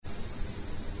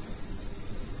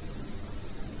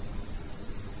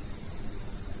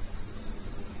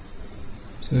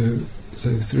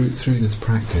So through this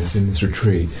practice, in this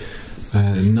retreat,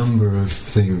 a number of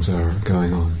things are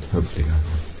going on, hopefully going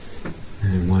on.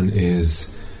 And one is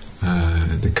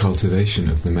the cultivation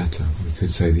of the metta. We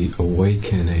could say the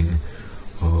awakening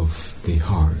of the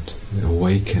heart, the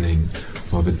awakening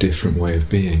of a different way of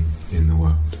being in the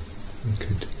world. We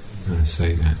could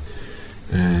say that.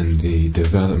 And the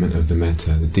development of the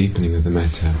metta, the deepening of the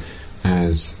metta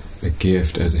as a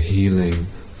gift, as a healing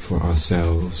for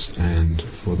ourselves and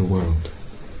for the world.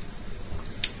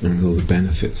 And all the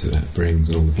benefits that brings,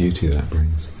 and all the beauty that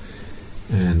brings.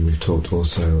 And we've talked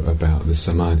also about the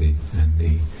samadhi and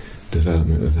the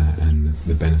development of that and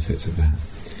the benefits of that.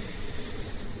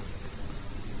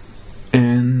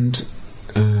 And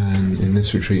in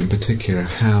this retreat in particular,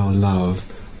 how love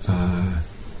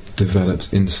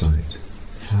develops insight.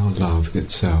 How love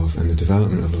itself and the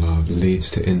development of love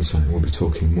leads to insight. We'll be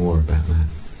talking more about that.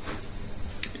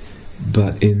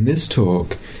 But in this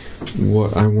talk,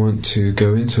 what I want to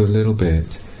go into a little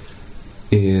bit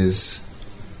is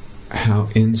how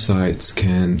insights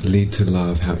can lead to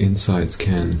love, how insights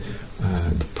can,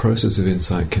 the process of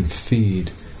insight can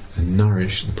feed and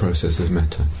nourish the process of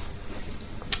metta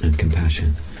and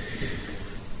compassion.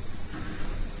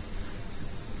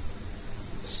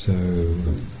 So,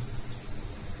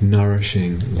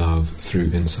 nourishing love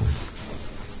through insight.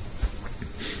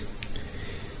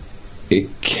 It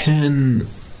can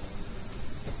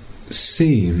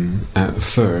seem at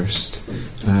first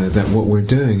that what we're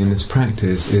doing in this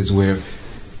practice is we're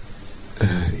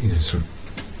sort of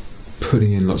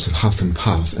putting in lots of huff and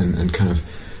puff and kind of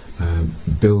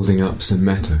building up some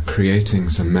metta, creating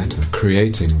some metta,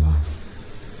 creating love.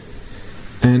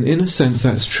 And in a sense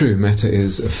that's true. Metta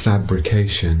is a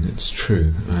fabrication, it's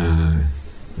true.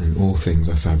 And all things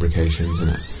are fabrications,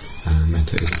 and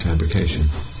metta is a fabrication.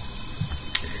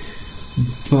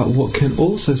 But what can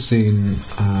also seem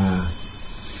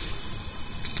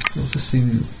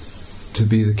to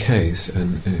be the case,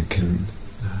 and it can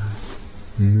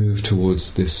move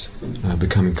towards this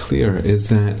becoming clearer, is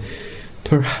that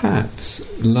perhaps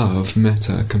love,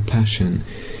 metta, compassion,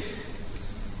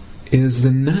 is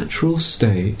the natural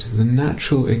state, the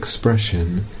natural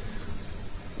expression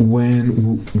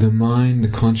when the mind, the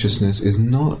consciousness, is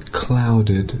not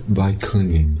clouded by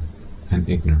clinging and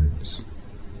ignorance.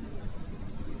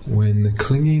 When the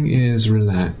clinging is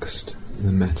relaxed,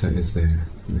 the metta is there,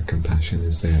 the compassion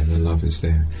is there, the love is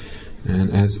there.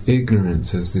 And as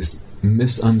ignorance, as this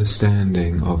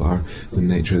misunderstanding of the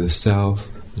nature of the self,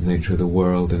 the nature of the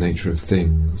world, the nature of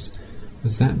things,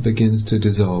 as that begins to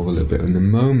dissolve a little bit, and the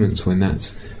moments when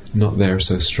that's not there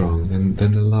so strong, then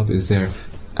the love is there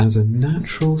as a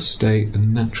natural state, a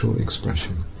natural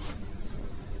expression.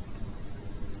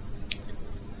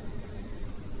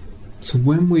 So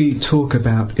when we talk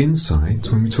about insight,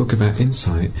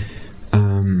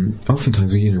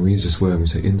 oftentimes we use this word and we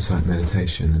say insight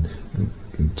meditation, and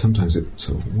sometimes it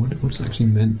sort of, what's actually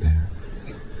meant there?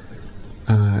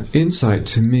 Insight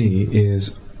to me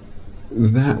is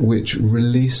that which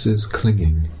releases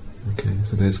clinging. Okay,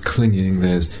 so there's clinging,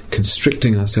 there's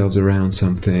constricting ourselves around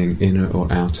something, inner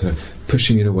or outer,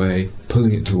 pushing it away,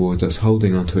 pulling it towards us,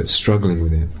 holding onto it, struggling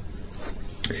with it.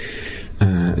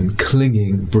 And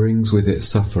clinging brings with it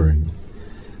suffering.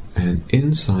 And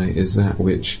insight is that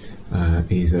which,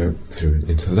 either through an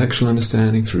intellectual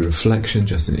understanding, through reflection,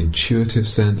 just an intuitive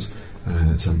sense,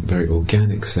 some very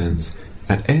organic sense,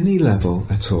 at any level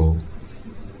at all,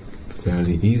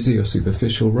 fairly easy or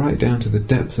superficial, right down to the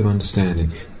depths of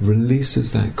understanding,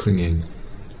 releases that clinging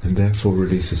and therefore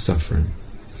releases suffering.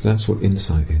 So that's what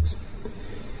insight is.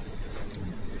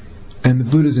 And the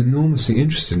Buddha's enormously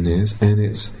interested in this, and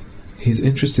he's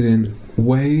interested in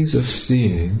ways of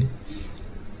seeing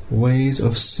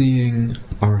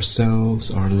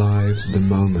ourselves, our lives, the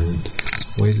moment,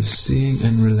 ways of seeing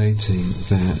and relating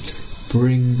that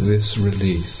bring this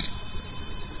release.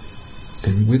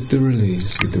 And with the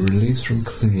release from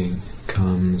clinging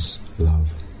comes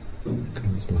love.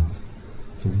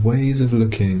 The ways of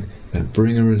looking that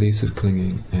bring a release of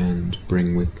clinging and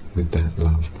bring with that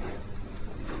love.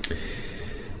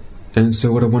 And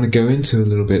so what I want to go into a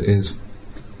little bit is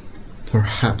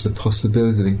perhaps the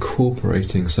possibility of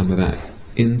incorporating some of that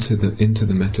into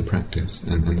the metta practice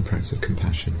and the practice of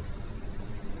compassion.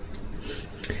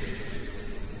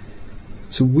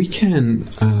 So we can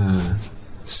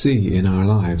see in our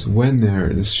lives when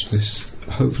this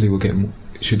hopefully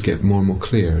should get more and more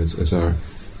clear as our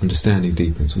understanding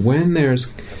deepens. When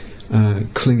there's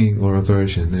clinging or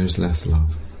aversion, there's less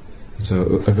love. So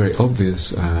a very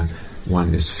obvious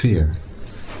one is fear.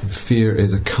 Fear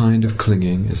is a kind of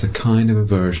clinging, it's a kind of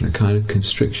aversion, a kind of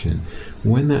constriction.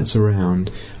 When that's around,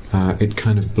 it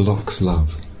kind of blocks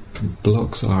love. It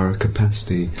blocks our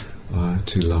capacity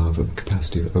to love, a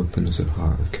capacity of openness of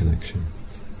heart, of connection.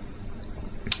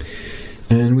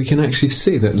 And we can actually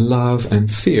see that love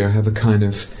and fear have a kind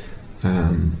of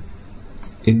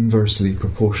inversely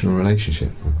proportional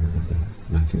relationship. The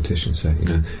mathematicians say,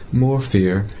 more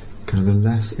fear, kind of the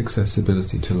less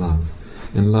accessibility to love.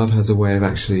 And love has a way of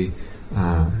actually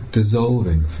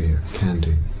dissolving fear, can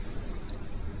do.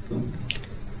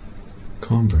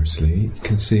 Conversely, you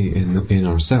can see in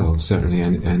ourselves, certainly,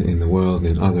 and in the world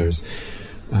and in others,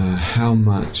 how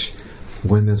much,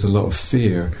 when there's a lot of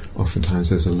fear, oftentimes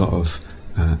there's a lot of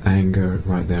anger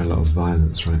right there, a lot of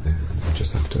violence right there. You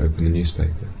just have to open the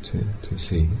newspaper to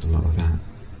see a lot of that.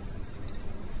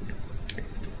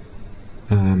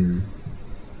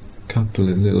 A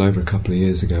little over a couple of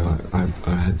years ago, I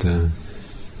had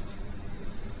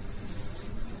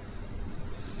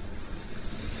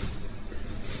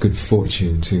good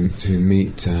fortune to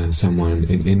meet someone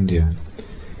in India.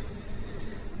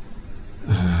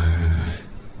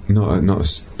 Not a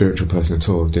spiritual person at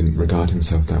all, didn't regard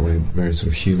himself that way, very sort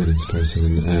of humanist person.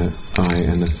 And I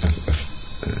and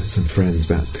some friends,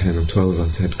 about 10 or 12 of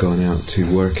us, had gone out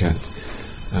to work at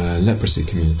a leprosy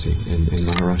community in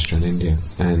Maharashtra in India,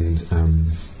 and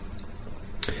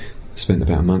spent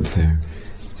about a month there,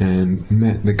 and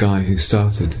met the guy who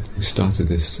started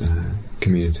this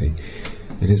community,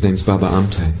 and his name's Baba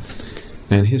Amte.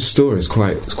 And his story is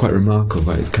quite remarkable,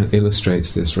 but it kind of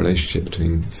illustrates this relationship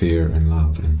between fear and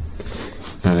love. And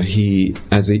he'd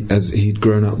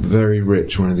grown up very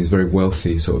rich, one of these very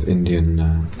wealthy sort of Indian,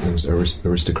 almost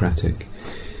aristocratic,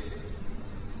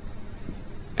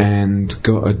 and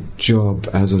got a job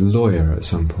as a lawyer at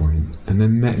some point, and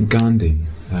then met Gandhi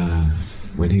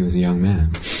when he was a young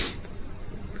man,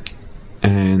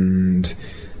 and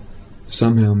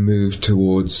somehow moved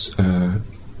towards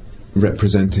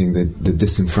representing the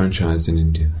disenfranchised in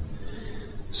India.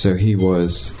 So he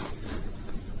was,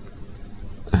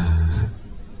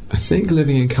 I think,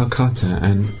 living in Calcutta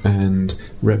and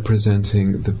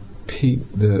representing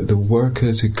the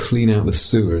workers who clean out the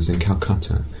sewers in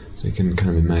Calcutta. So you can kind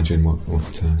of imagine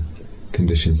what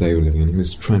conditions they were living in. He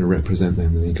was trying to represent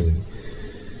them legally.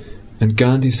 And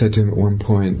Gandhi said to him at one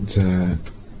point,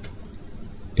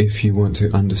 if you want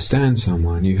to understand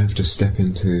someone, you have to step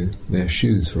into their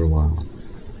shoes for a while.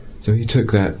 So he took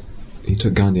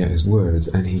Gandhi at his words,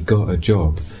 and he got a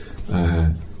job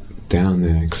down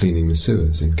there cleaning the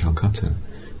sewers in Calcutta,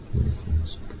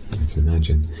 if you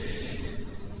imagine.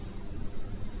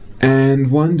 And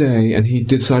one day, and he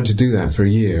decided to do that for a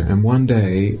year, and one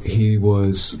day he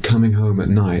was coming home at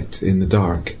night in the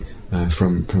dark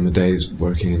from the days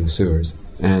working in the sewers,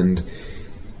 and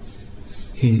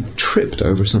he tripped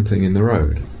over something in the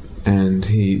road, and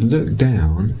he looked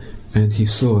down and he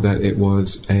saw that it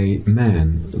was a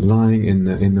man lying in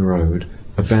the road,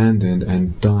 abandoned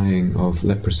and dying of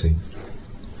leprosy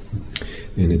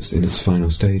in its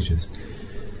final stages.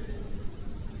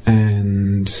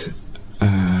 And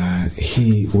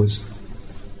he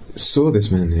saw this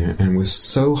man there and was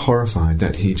so horrified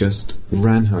that he just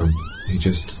ran home. He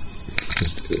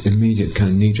just immediate kind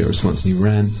of knee-jerk response, and he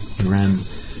ran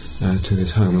to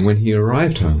his home. And when he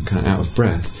arrived home, kind of out of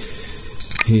breath,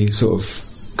 he sort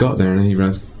of got there and he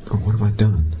realized, oh, what have I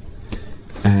done?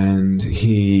 And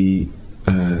he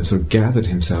sort of gathered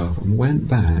himself and went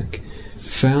back,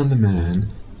 found the man,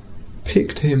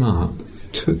 picked him up,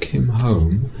 took him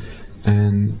home,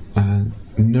 and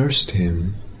nursed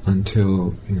him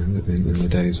until, in the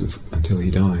days until he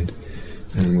died,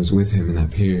 and was with him in that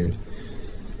period.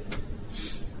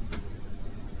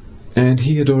 And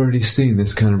he had already seen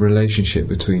this kind of relationship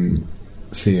between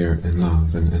fear and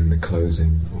love, and the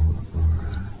closing, or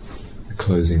the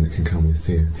closing that can come with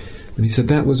fear. And he said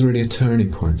that was really a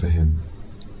turning point for him.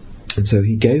 And so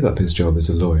he gave up his job as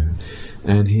a lawyer,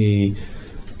 and he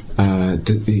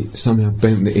somehow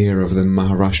bent the ear of the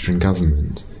Maharashtrian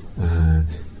government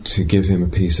to give him a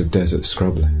piece of desert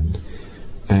scrubland.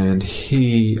 And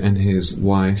he and his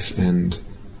wife and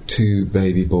 2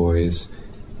 baby boys,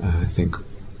 I think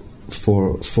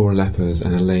 4 lepers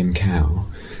and a lame cow,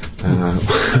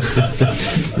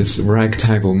 this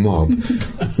ragtaggle mob,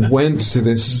 went to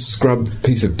this scrub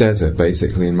piece of desert,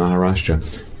 basically, in Maharashtra,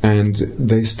 and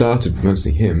they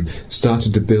mostly him,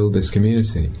 started to build this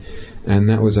community. And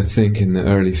that was, I think, in the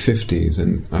early 50s,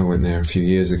 and I went there a few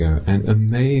years ago, and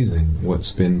amazing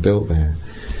what's been built there.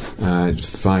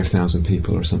 5,000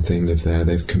 people or something live there.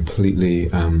 They've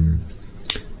completely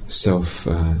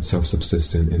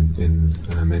self-subsistent in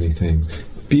many things.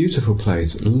 Beautiful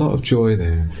place, a lot of joy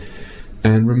there,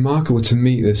 and remarkable to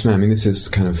meet this man. I mean, this is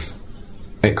kind of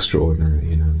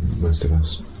extraordinary. Most of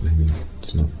us, maybe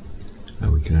it's not,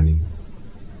 we can only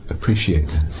appreciate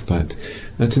that. But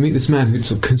to meet this man who'd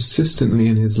sort of consistently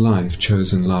in his life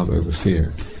chosen love over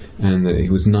fear, and that he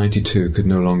was 92, could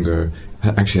no longer,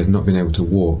 actually has not been able to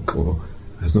walk, or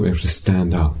has not been able to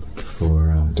stand up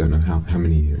for, don't know how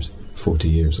many years, 40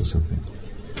 years or something.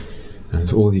 And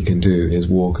so all he can do is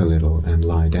walk a little and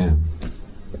lie down.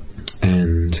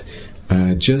 And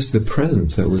just the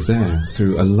presence that was there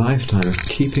through a lifetime of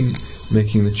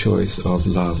making the choice of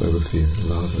love over fear,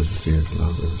 love over fear,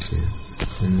 love over fear.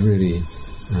 And really,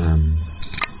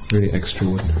 really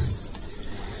extraordinary.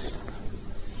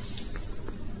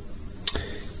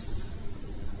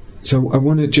 So I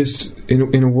want to just,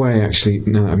 in a way, actually,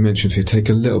 now that I mentioned fear, take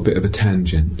a little bit of a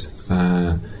tangent,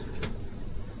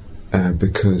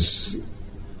 because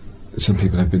some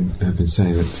people have been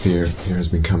saying that fear has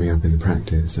been coming up in the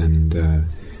practice, and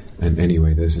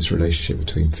anyway, there's this relationship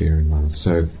between fear and love.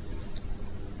 So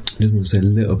I just want to say a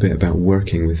little bit about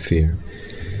working with fear.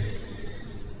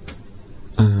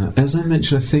 As I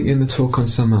mentioned, I think in the talk on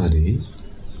samadhi,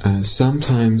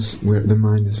 sometimes where the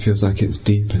mind feels like it's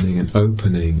deepening and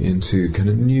opening into kind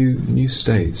of new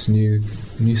states, new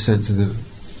senses of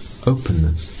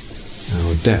openness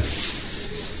or depths.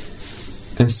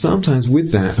 And sometimes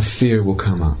with that, a fear will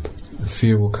come up.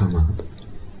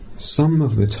 Some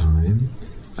of the time,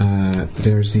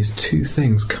 there's these two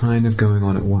things kind of going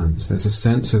on at once. There's a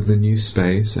sense of the new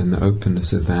space and the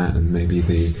openness of that, and maybe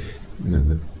the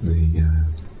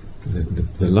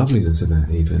loveliness of that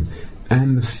even,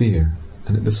 and the fear.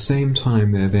 And at the same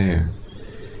time, they're there.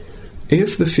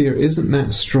 If the fear isn't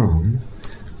that strong,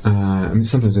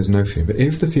 sometimes there's no fear, but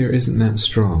if the fear isn't that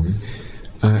strong,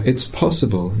 it's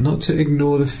possible not to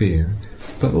ignore the fear,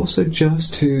 but also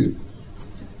just to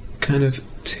kind of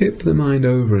tip the mind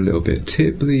over a little bit,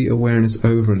 tip the awareness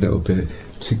over a little bit,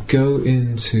 to go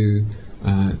into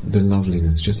the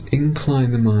loveliness, just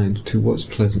incline the mind to what's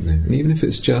pleasant there. And even if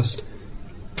it's just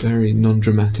very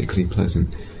non-dramatically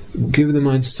pleasant, give the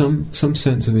mind some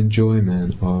sense of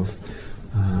enjoyment, of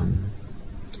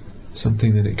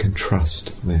something that it can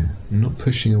trust there, not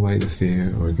pushing away the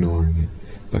fear or ignoring it,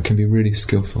 but can be really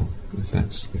skillful if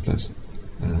that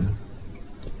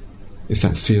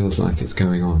feels like it's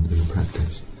going on in the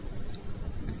practice.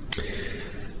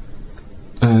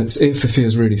 If the fear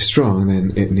is really strong,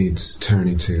 then it needs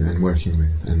turning to and working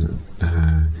with, and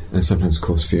sometimes, of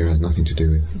course, fear has nothing to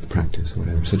do with the practice or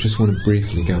whatever. So just want to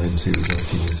briefly go into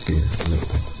working with fear a little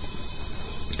bit.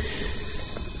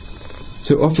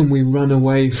 So often we run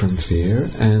away from fear,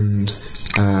 and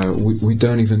we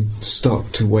don't even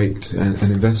stop to wait and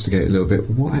investigate a little bit.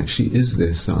 What actually is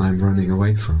this that I'm running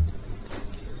away from?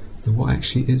 What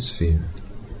actually is fear?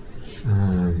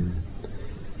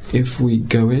 If we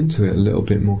go into it a little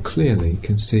bit more clearly,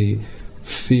 can see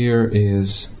fear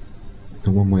is,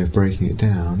 and one way of breaking it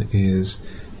down is,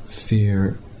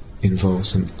 fear involves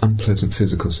some unpleasant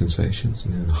physical sensations,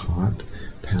 the heart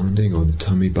pounding or the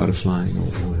tummy butterflying or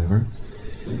whatever.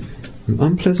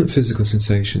 Unpleasant physical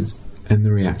sensations and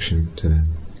the reaction to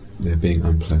them, they're being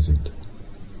unpleasant.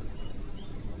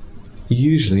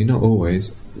 Usually, not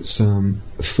always, some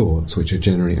thoughts which are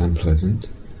generally unpleasant,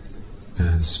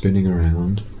 spinning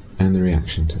around, and the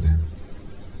reaction to them.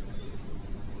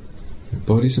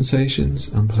 Body sensations,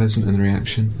 unpleasant, and the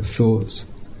reaction. The thoughts,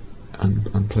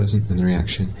 unpleasant, and the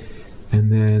reaction.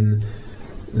 And then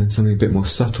something a bit more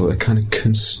subtle, a kind of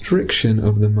constriction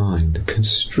of the mind, a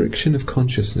constriction of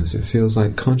consciousness. It feels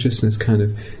like consciousness kind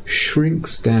of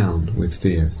shrinks down with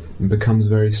fear and becomes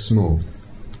very small.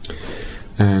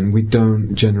 And we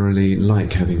don't generally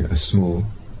like having a small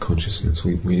consciousness.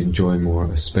 We enjoy more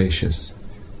a spacious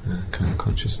kind of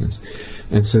consciousness.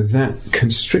 And so that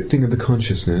constricting of the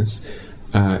consciousness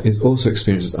is also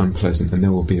experienced as unpleasant, and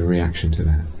there will be a reaction to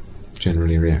that,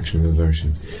 generally a reaction of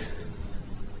aversion.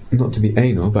 Not to be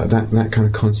anal, but that kind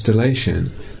of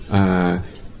constellation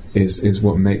is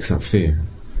what makes up fear.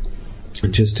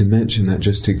 And just to mention that,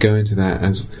 just to go into that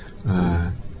as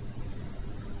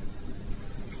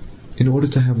in order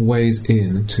to have ways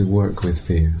in to work with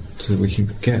fear, so that we can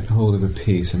get hold of a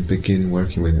piece and begin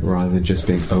working with it, rather than just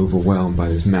being overwhelmed by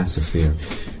this massive fear,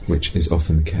 which is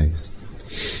often the case.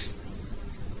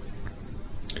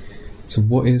 So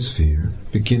what is fear?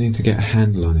 Beginning to get a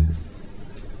handle on it.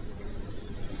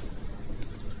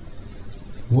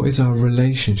 What is our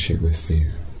relationship with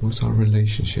fear? What's our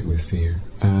relationship with fear?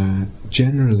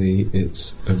 Generally,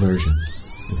 it's aversion.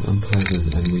 It's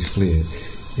unpleasant and we flee it.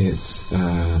 It's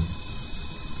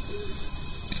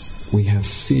we have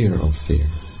fear of fear.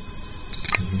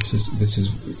 reaction. This is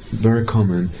very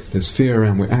common. There's fear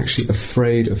around. We're actually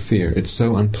afraid of fear. It's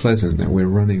so unpleasant that we're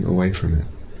running away from it.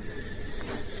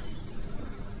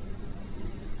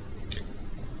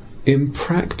 In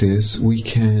practice, we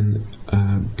can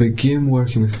begin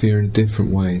working with fear in a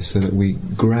different way, so that we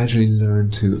gradually learn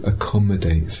to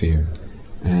accommodate fear,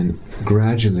 and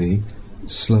gradually,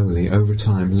 slowly, over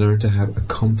time, learn to have a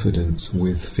confidence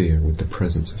with fear, with the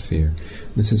presence of fear.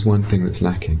 This is one thing that's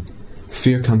lacking.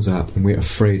 Fear comes up and we're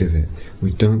afraid of it.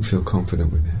 We don't feel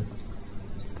confident with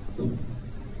it.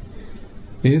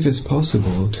 If it's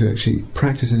possible to actually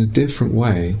practice in a different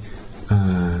way,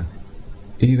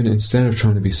 even instead of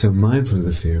trying to be so mindful of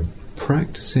the fear,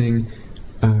 practicing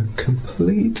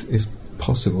complete, if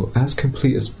possible, as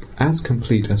complete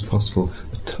as possible,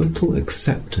 a total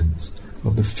acceptance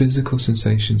of the physical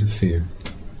sensations of fear,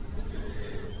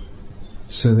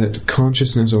 so that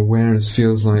consciousness or awareness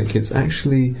feels like it's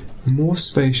actually more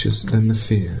spacious than the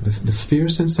fear. The fear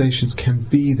sensations can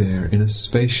be there in a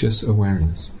spacious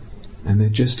awareness, and they're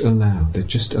just allowed,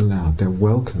 they're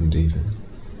welcomed even.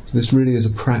 So this really is a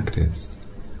practice.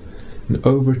 And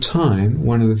over time,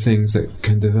 one of the things that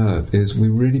can develop is we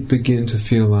really begin to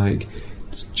feel like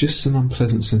it's just some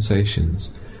unpleasant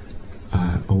sensations.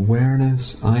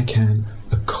 Awareness, I can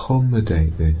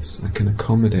accommodate this.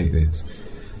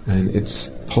 And it's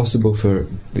possible for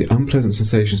the unpleasant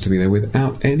sensations to be there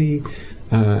without any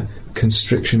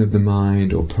constriction of the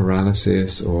mind or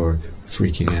paralysis or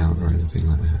freaking out or anything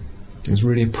like that. It's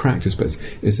really a practice, but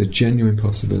it's a genuine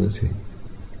possibility.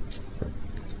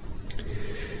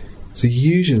 So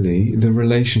usually the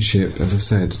relationship, as I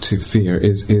said, to fear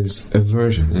is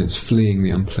aversion, and it's fleeing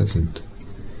the unpleasant.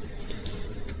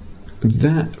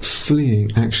 That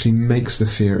fleeing actually makes the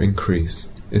fear increase.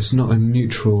 It's not a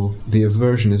neutral, the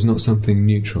aversion is not something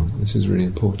neutral. This is really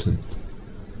important.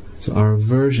 So our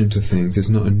aversion to things is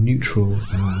not a neutral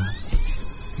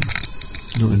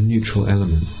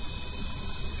element.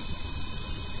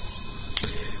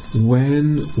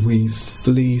 When we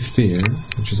flee fear,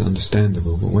 which is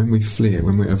understandable, but when we flee it,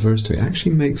 when we're averse to it, it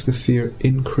actually makes the fear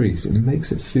increase. It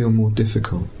makes it feel more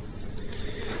difficult.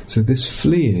 So this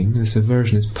fleeing, this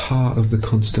aversion, is part of the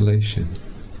constellation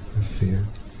of fear.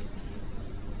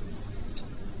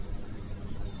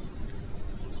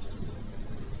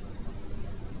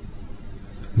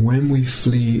 When we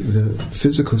flee the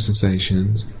physical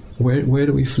sensations, where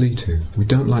do we flee to? We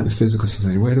don't like the physical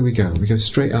sensation. Where do we go? We go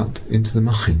straight up into the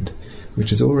mind,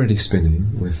 which is already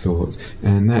spinning with thoughts,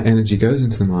 and that energy goes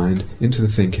into the mind, into the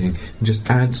thinking, and just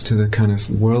adds to the kind of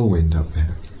whirlwind up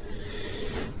there.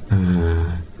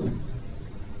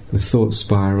 The thoughts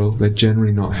spiral. They're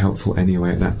generally not helpful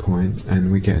anyway at that point,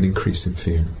 and we get an increase in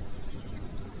fear.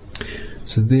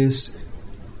 So this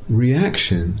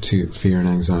reaction to fear and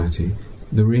anxiety,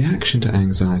 the reaction to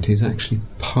anxiety is actually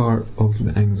part of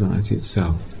the anxiety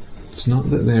itself. It's not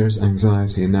that there's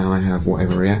anxiety and now I have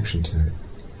whatever reaction to it.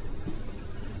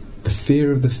 The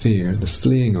fear of the fear, the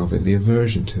fleeing of it, the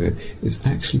aversion to it, is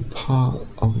actually part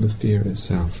of the fear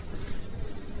itself.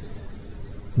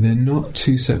 They're not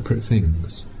two separate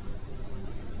things.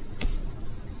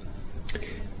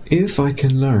 If I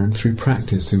can learn through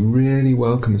practice to really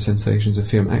welcome the sensations of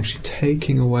fear, I'm actually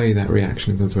taking away that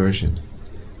reaction of aversion.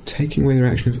 Taking away the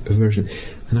reaction of aversion.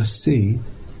 And I'll see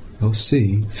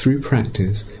through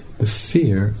practice, the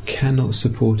fear cannot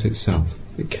support itself.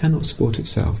 It cannot support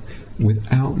itself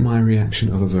without my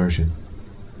reaction of aversion.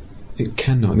 It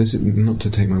cannot. This is not to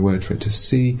take my word for it. To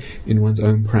see in one's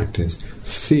own practice,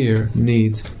 fear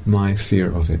needs my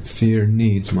fear of it. Fear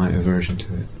needs my aversion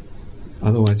to it.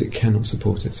 Otherwise it cannot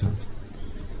support itself.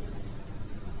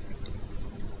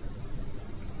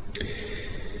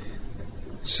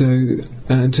 So,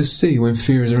 to see when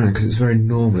fear is around, because it's very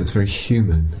normal, it's very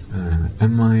human,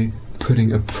 am I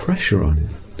putting a pressure on it?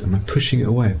 Am I pushing it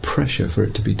away, a pressure for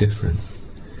it to be different?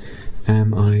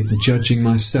 Am I judging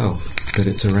myself that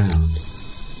it's around?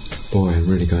 Boy, I'm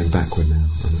really going backward now.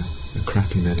 I'm a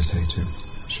crappy meditator.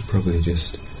 I should probably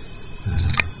just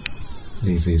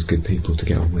leave these good people to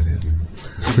get on with it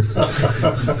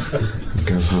and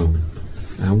go home.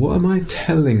 What am I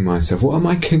telling myself? What am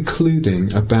I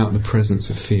concluding about the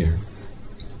presence of fear?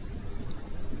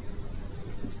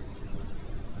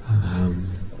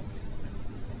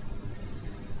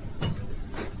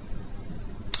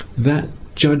 That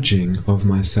judging of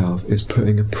myself is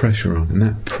putting a pressure on, and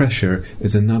that pressure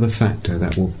is another factor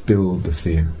that will build the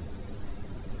fear.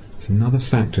 It's another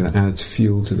factor that adds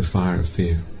fuel to the fire of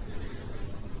fear.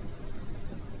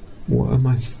 What am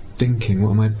I thinking?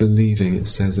 What am I believing it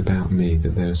says about me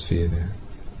that there's fear there?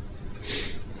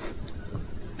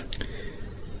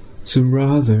 So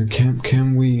rather,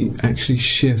 can we actually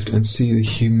shift and see the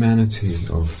humanity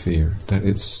of fear? That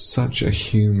it's such a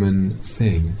human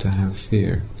thing to have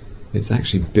fear. It's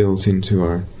actually built into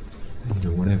our,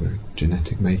 whatever,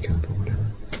 genetic makeup or whatever.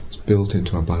 It's built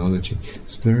into our biology.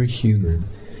 It's very human.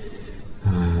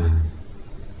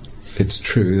 It's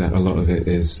true that a lot of it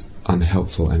is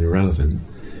unhelpful and irrelevant,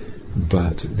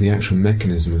 but the actual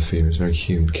mechanism of fear is very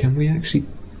human. Can we actually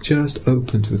just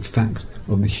open to the fact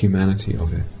of the humanity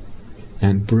of it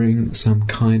and bring some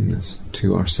kindness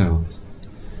to ourselves,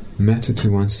 metta to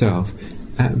oneself?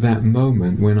 At that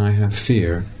moment when I have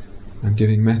fear, I'm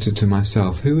giving metta to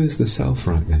myself. Who is the self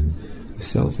right then? The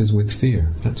self is with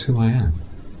fear. That's who I am.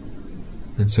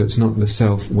 And so it's not the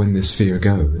self when this fear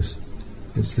goes.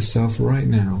 It's the self right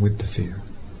now with the fear.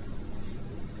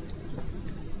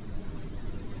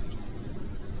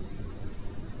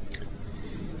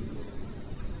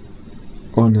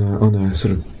 On a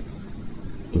sort of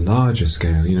larger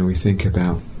scale, we think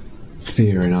about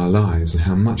fear in our lives and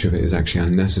how much of it is actually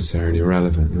unnecessary and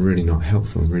irrelevant and really not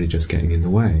helpful and really just getting in the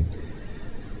way.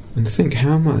 And think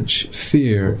how much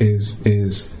fear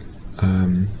is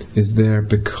there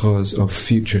because of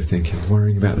future thinking,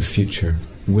 worrying about the future.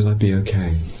 Will I be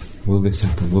okay? Will this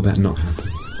happen? Will that not happen?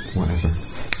 Whatever.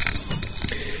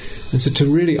 And so to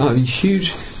really, a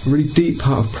huge, really deep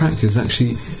part of practice is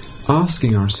actually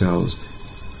asking ourselves,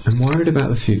 I'm worried about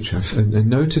the future, and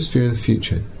notice fear of the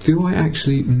future. Do I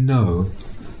actually know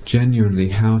genuinely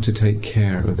how to take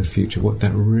care of the future? What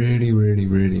that really, really,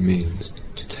 really means,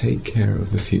 to take care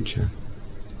of the future.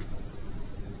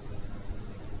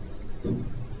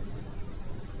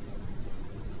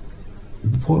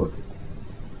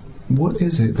 What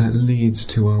is it that leads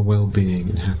to our well-being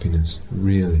and happiness?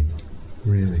 Really,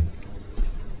 really.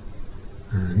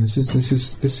 And this is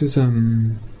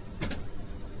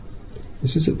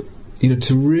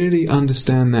to really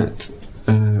understand that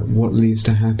what leads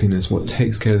to happiness, what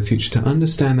takes care of the future, to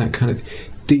understand that kind of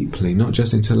deeply, not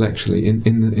just intellectually,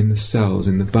 in the cells,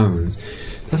 in the bones.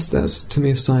 That's to me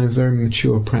a sign of very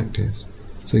mature practice.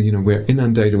 So we're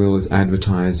inundated with all this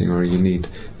advertising, or you need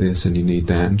this and you need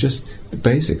that, and just the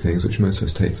basic things which most of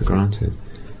us take for granted.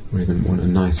 We even want a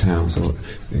nice house, or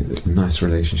a nice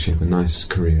relationship, a nice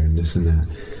career, and this and that.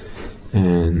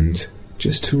 And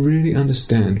just to really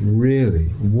understand, really,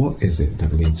 what is it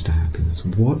that leads to happiness?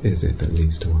 What is it that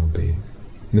leads to well-being?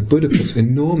 And the Buddha puts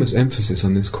enormous emphasis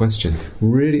on this question,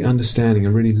 really understanding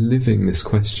and really living this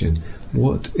question.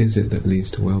 What is it that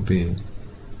leads to well-being?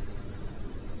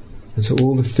 And so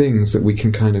all the things that we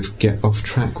can kind of get off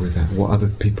track with that, what other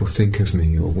people think of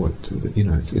me, or what,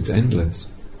 it's endless.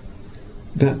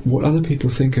 That what other people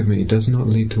think of me does not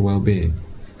lead to well-being.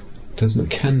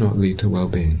 Cannot lead to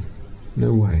well-being.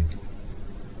 No way.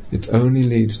 It only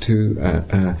leads to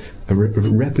a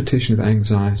repetition of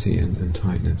anxiety and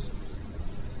tightness.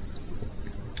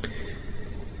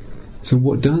 So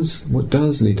what does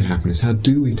lead to happiness? How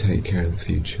do we take care of the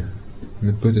future? And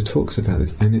the Buddha talks about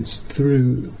this, and it's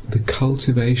through the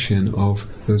cultivation of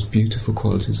those beautiful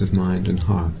qualities of mind and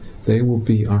heart. They will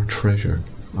be our treasure,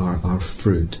 our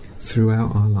fruit,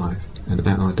 throughout our life and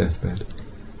at our deathbed.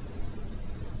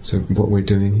 So what we're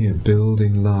doing here,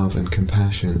 building love and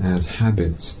compassion as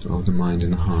habits of the mind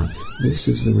and the heart, this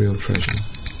is the real treasure.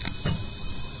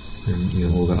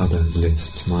 And all the other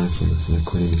lists, mindfulness and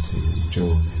equanimity and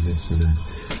joy and this and that.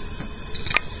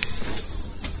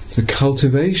 The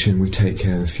cultivation, we take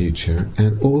care of the future,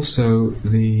 and also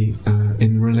the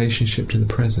in relationship to the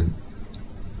present.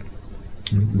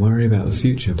 We worry about the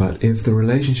future, but if the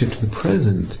relationship to the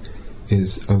present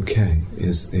is okay,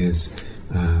 is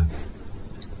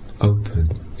open,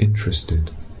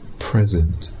 interested,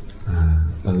 present,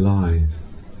 alive,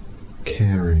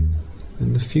 caring,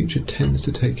 then the future tends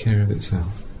to take care of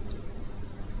itself.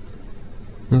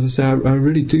 As I say, I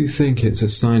really do think it's a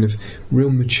sign of real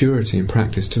maturity in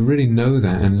practice to really know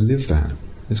that and live that.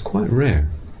 It's quite rare.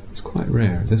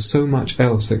 There's so much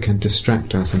else that can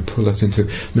distract us and pull us into,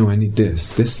 no, I need this.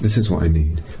 This is what I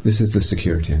need. This is the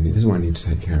security I need. This is what I need to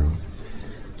take care of.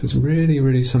 There's really,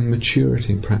 really some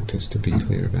maturity in practice to be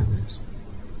clear about this.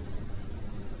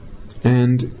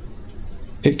 And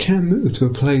it can move to a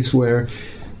place where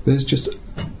there's just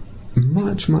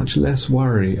much, much less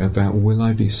worry about, will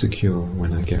I be secure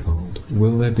when I get old?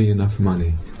 Will there be enough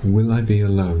money? Will I be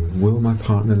alone? Will my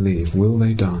partner leave? Will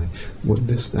they die? What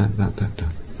this, that.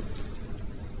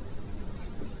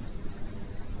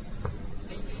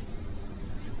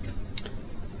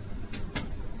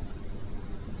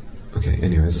 Okay,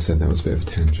 anyway, as I said, that was a bit of a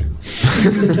tangent.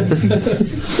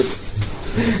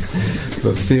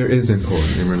 But fear is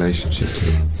important in relationship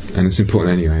to love, and it's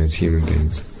important anyway as human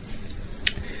beings.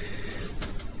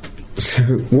 So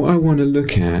what I want to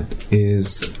look at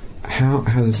is how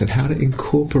to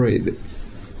incorporate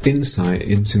insight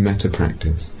into metta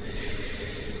practice.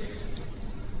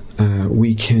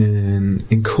 We can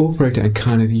incorporate it and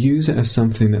kind of use it as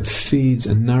something that feeds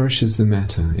and nourishes the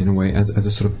metta in a way, as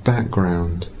a sort of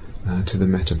background to the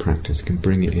metta practice. You can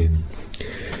bring it in.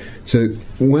 So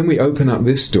when we open up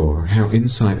this door, how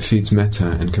insight feeds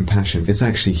metta and compassion, it's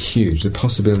actually huge. The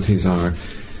possibilities are,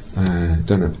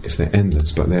 don't know if they're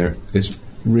endless, but there's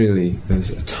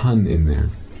a ton in there.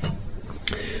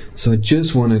 So I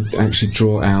just want to actually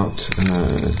draw out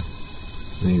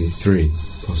maybe 3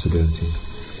 possibilities.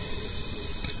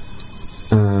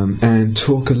 And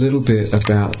talk a little bit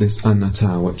about this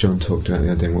anatta, what John talked about the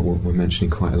other day, and what we're mentioning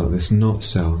quite a lot, this not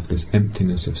self, this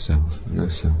emptiness of self, no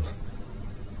self.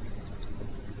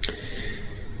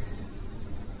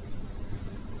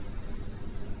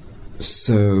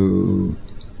 So,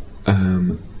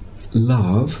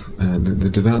 love, the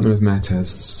development of metta, as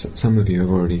some of you have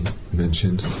already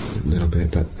mentioned a little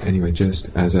bit, but anyway, just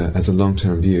as a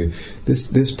long-term view,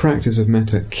 this practice of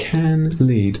metta can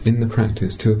lead in the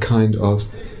practice to a kind of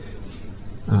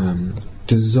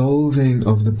dissolving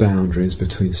of the boundaries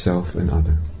between self and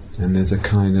other. And there's a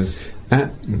kind of,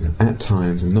 at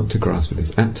times, and not to grasp at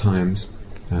this, at times,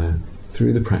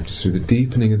 through the practice, through the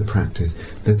deepening of the practice,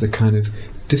 there's a kind of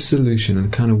dissolution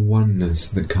and kind of oneness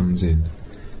that comes in.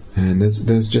 And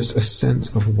there's just a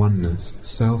sense of oneness,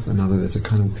 self and other. There's a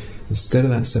kind of, instead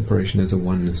of that separation, there's a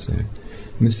oneness there.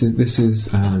 And this is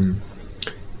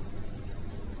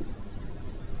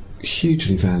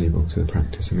hugely valuable to the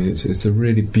practice. I mean, it's a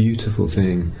really beautiful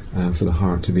thing for the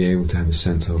heart to be able to have a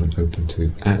sense of and open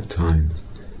to at times.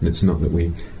 And it's not that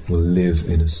we will live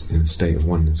in a state of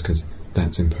oneness, because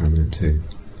that's impermanent too.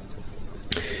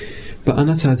 But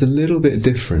anatta is a little bit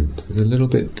different. There's a little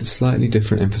bit slightly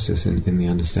different emphasis in the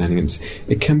understanding.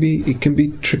 It can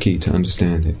be tricky to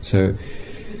understand it. So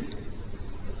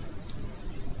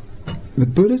the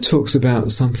Buddha talks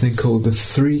about something called the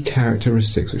 3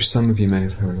 characteristics, which some of you may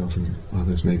have heard of, and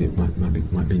others maybe it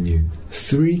might be new.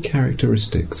 3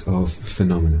 characteristics of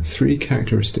phenomena, 3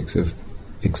 characteristics of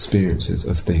experiences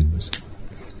of things,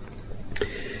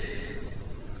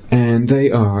 and they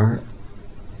are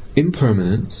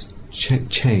impermanence,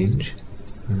 change,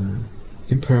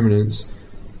 impermanence,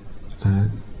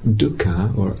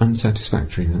 dukkha or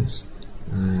unsatisfactoriness,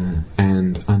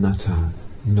 and anatta,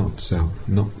 not self,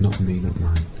 not me, not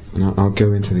mine. And I'll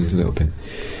go into these a little bit.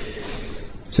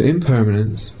 So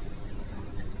impermanence,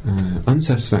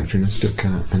 unsatisfactoriness,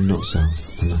 dukkha, and not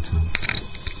self, anatta.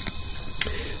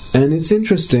 And it's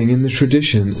interesting in the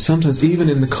tradition, sometimes even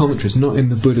in the commentaries, not in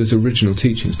the Buddha's original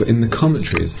teachings, but in the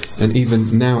commentaries, and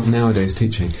even nowadays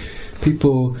teaching,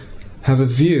 people have a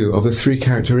view of the 3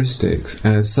 characteristics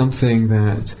as something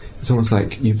that it's almost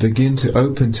like you begin to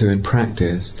open to in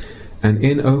practice, and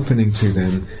in opening to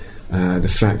them, the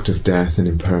fact of death and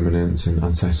impermanence and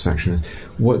unsatisfactoriness,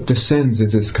 what descends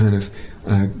is this kind of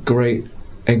great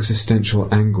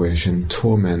existential anguish and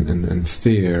torment and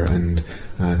fear, and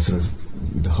sort of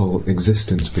the whole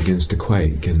existence begins to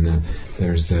quake, and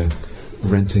there's the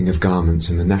renting of garments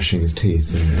and the gnashing of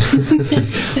teeth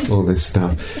and all this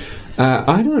stuff.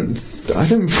 I don't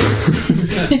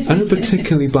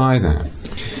particularly buy that.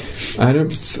 I don't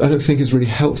think it's really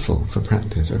helpful for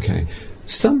practice. Okay,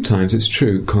 sometimes it's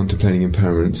true, contemplating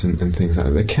impermanence and things like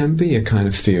that. There can be a kind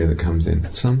of fear that comes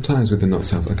in. Sometimes with the not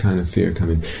self, a kind of fear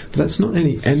coming, but that's not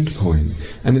any end point,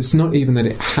 and it's not even that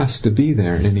it has to be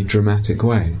there in any dramatic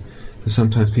way.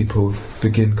 Sometimes people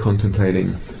begin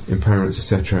contemplating impermanence,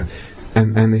 etc.,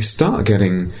 and they start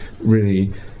getting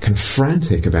really kind of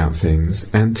frantic about things,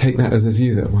 and take that as a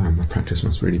view that, wow, my practice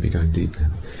must really be going deep now.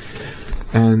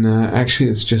 And actually,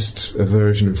 it's just a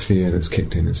version of fear that's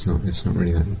kicked in. It's not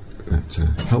really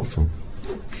that helpful.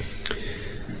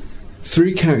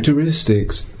 3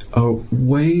 characteristics are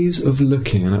ways of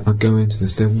looking, and I'll go into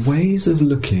this. They're ways of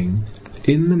looking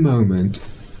in the moment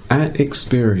at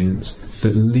experience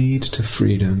that lead to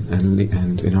freedom and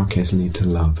in our case lead to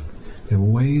love. They're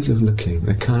ways of looking.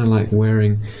 They're kind of like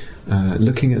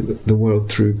looking at the world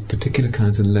through particular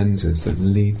kinds of lenses that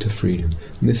lead to freedom.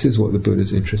 And this is what the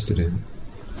Buddha's interested in.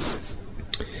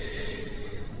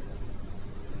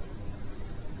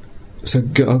 So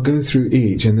I'll go through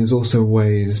each, and there's also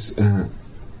ways,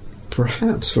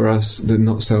 perhaps for us, the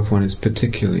not self one is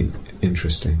particularly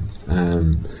interesting.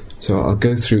 So I'll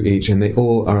go through each, and they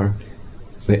all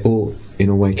in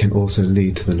a way can also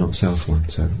lead to the not self one.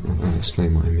 So I'll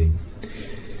explain what I mean.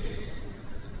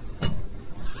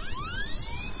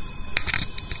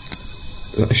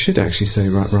 I should actually say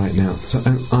right now. So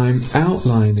I'm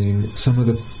outlining some of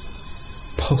the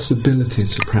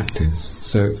possibilities for practice.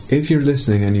 So if you're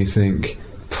listening and you think,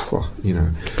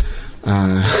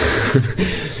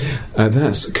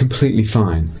 that's completely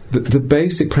fine. The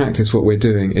basic practice, what we're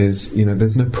doing is,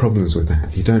 there's no problems with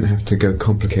that. You don't have to go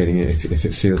complicating it if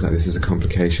it feels like this is a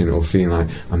complication, or feeling like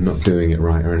I'm not doing it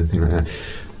right or anything like that.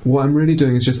 What I'm really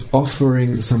doing is just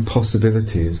offering some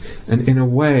possibilities, and in a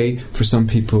way, for some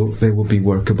people, they will be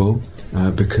workable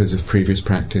because of previous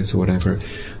practice or whatever.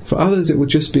 For others, it will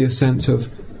just be a sense of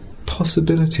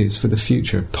possibilities for the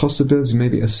future, possibilities,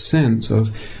 maybe a sense of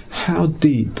how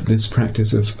deep this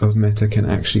practice of metta can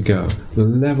actually go, the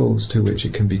levels to which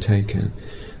it can be taken.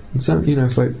 And some,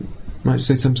 if I might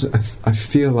say something, I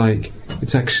feel like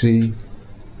it's actually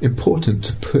important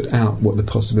to put out what the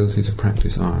possibilities of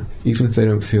practice are, even if they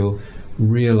don't feel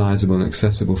realizable and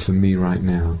accessible for me right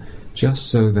now,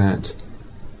 just so that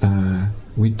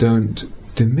we don't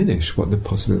diminish what the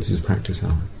possibilities of practice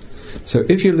are. So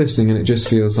if you're listening and it just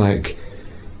feels like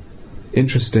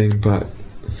interesting, but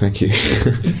thank you,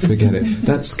 forget it,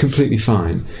 that's completely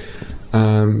fine.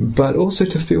 But also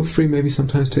to feel free maybe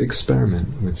sometimes to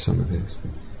experiment with some of this.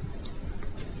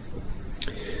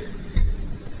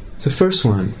 So first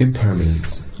one,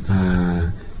 impermanence.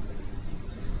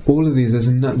 All of these,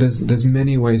 there's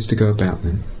many ways to go about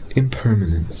them.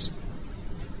 Impermanence.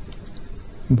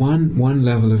 One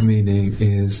level of meaning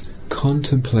is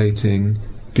contemplating,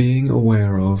 being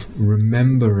aware of,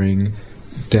 remembering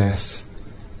death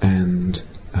and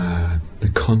the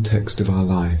context of our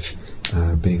life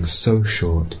being so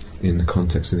short in the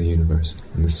context of the universe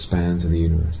and the spans of the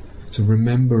universe. So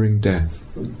remembering death.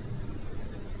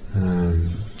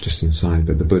 Just inside,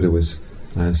 but the Buddha was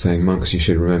saying, monks, you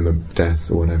should remember death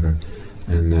or whatever.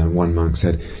 And one monk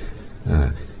said,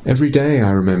 every day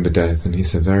I remember death. And he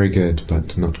said, very good,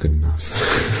 but not good enough.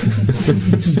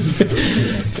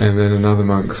 And then another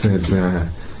monk said,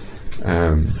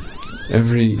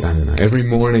 every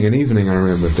morning and evening I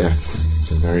remember death. And he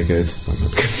said, very good, but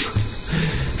not good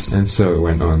enough. And so it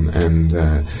went on, and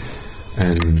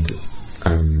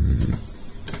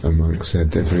a monk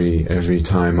said, every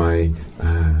time I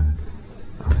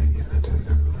don't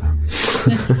know.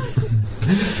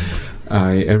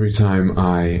 Every time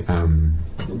I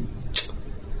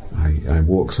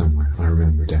walk somewhere, I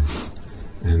remember death.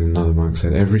 And another monk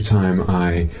said, every time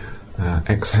I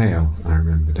exhale, I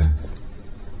remember death.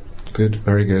 Good,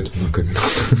 very good, not good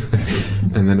enough.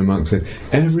 And then a monk said,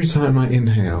 every time I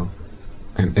inhale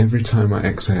and every time I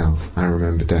exhale, I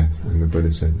remember death. And the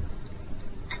Buddha said,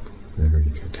 very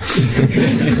good.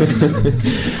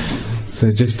 So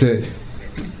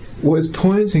what it's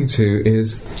pointing to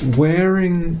is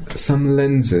wearing some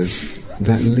lenses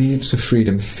that lead to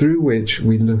freedom through which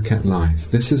we look at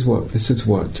life. This is what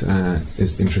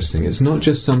is interesting. It's not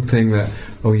just something that,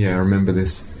 oh yeah, I remember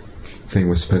this thing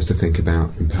we're supposed to think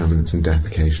about impermanence and death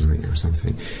occasionally or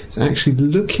something. It's actually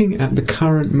looking at the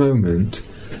current moment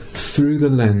through the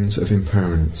lens of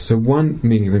impermanence. So one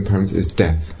meaning of impermanence is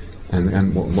death,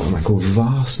 and what I call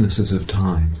vastnesses of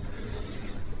time.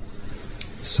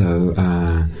 So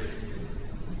I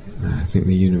think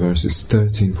the universe is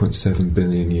 13.7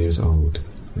 billion years old,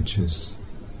 which is,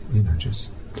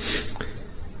 just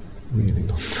really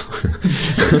long time.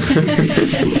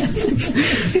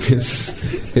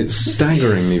 It's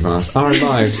staggeringly vast. Our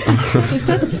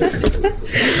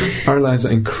lives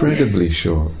are incredibly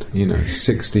short.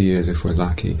 60 years if we're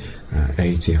lucky,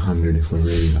 80, 100 if we're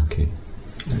really lucky.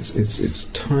 It's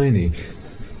tiny.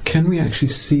 Can we actually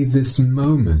see this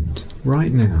moment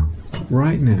right now,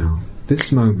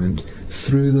 this moment,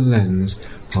 through the lens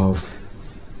of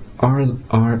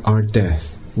our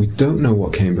death? We don't know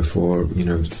what came before,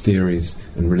 theories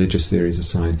and religious theories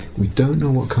aside. We don't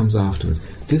know what comes afterwards.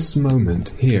 This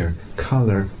moment here,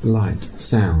 colour, light,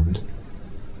 sound,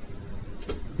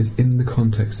 is in the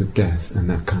context of death and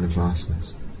that kind of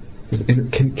vastness.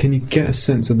 Can you get a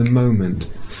sense of the moment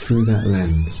through that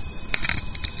lens?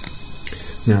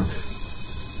 Now,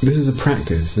 this is a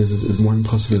practice. This is one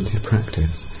possibility of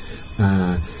practice.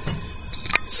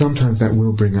 Sometimes that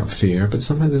will bring up fear, but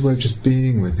sometimes there's a way of just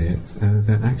being with it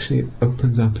that actually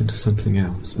opens up into something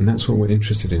else. And that's what we're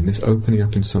interested in, this opening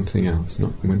up in something else.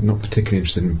 We're not particularly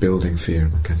interested in building fear,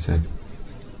 like I said.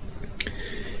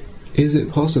 Is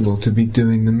it possible to be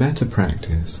doing the metta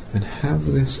practice and have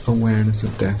this awareness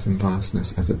of death and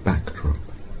vastness as a backdrop?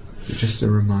 Is it just a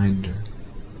reminder,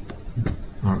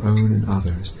 our own and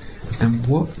others? And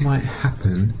what might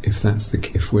happen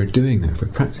if we're doing that, if we're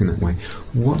practicing that way?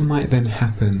 What might then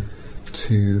happen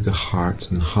to the heart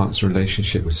and the heart's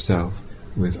relationship with self,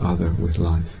 with other, with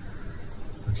life?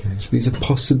 Okay, so these are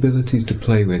possibilities to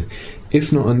play with.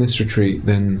 If not on this retreat,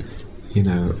 then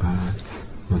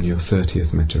on your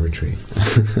 30th metta retreat.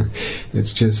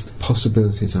 It's just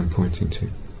possibilities I'm pointing to.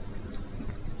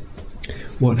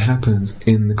 What happens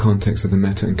in the context of the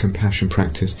metta and compassion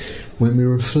practice when we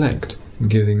reflect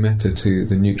giving metta to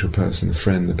the neutral person, the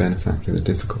friend, the benefactor, the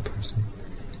difficult person?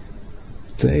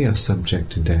 They are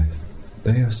subject to death.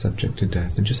 They are subject to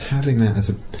death. And just having that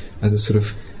as a sort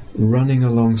of running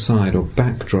alongside or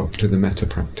backdrop to the metta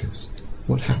practice.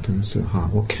 What happens to the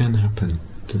heart? What can happen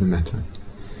to the metta?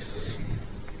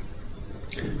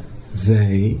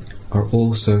 They are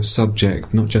also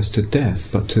subject not just to death,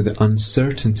 but to the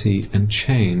uncertainty and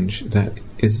change that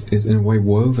is in a way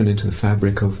woven into the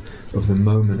fabric of the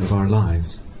moment of our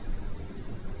lives.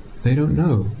 They don't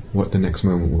know what the next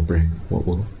moment will bring, what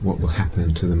will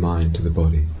happen to the mind, to the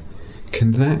body.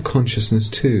 Can that consciousness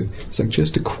too, it's like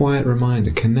just a quiet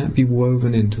reminder, can that be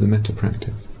woven into the metta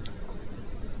practice?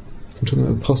 I'm talking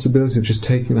about the possibility of just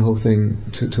taking the whole thing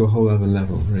to a whole other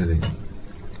level, really.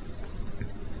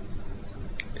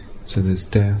 So there's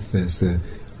death, there's the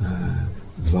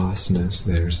vastness,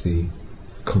 there's the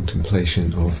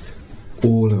contemplation of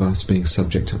all of us being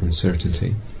subject to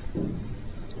uncertainty.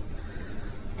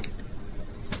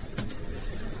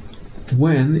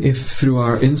 When, if through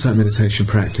our insight meditation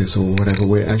practice or whatever,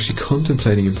 we're actually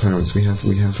contemplating impermanence, we have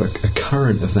a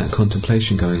current of that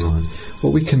contemplation going on,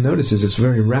 what we can notice is this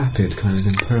very rapid kind of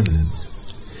impermanence.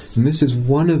 And this is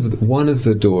one of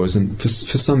the doors, and for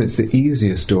some it's the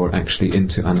easiest door actually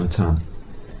into anatta.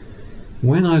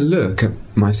 When I look at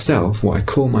myself, what I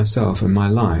call myself and my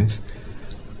life,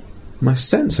 my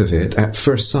sense of it at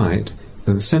first sight,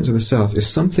 the sense of the self, is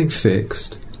something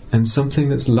fixed and something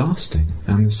that's lasting.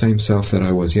 I'm the same self that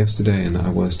I was yesterday and that I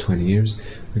was 20 years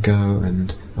ago,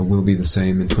 and I will be the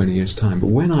same in 20 years' time. But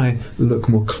when I look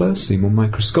more closely, more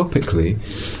microscopically,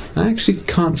 I actually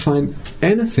can't find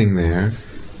anything there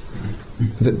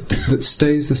that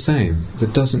stays the same,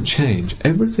 that doesn't change.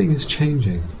 Everything is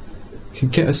changing. You can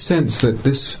get a sense that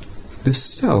this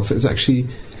self is actually,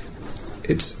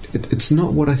 it's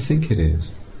not what I think it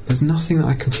is. There's nothing that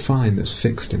I can find that's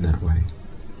fixed in that way.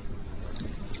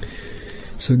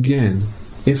 So again,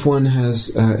 if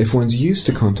one's used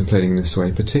to contemplating this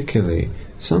way, particularly,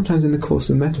 sometimes in the course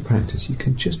of metta practice, you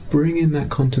can just bring in that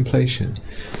contemplation.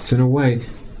 So in a way,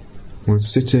 when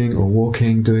sitting or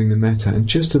walking, doing the metta, and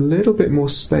just a little bit more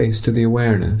space to the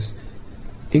awareness,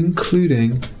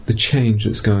 including the change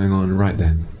that's going on right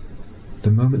then.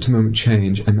 The moment-to-moment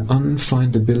change and the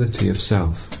unfindability of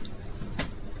self.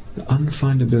 The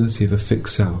unfindability of a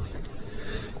fixed self.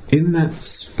 In that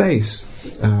space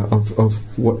of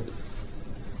what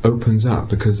opens up,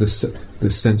 because the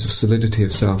sense of solidity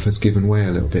of self has given way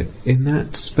a little bit, in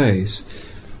that space,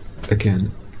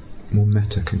 again, more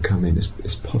metta can come in.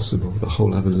 It's possible. The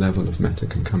whole other level of metta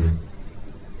can come in.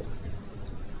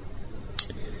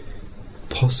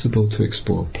 Possible to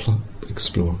explore,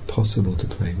 possible to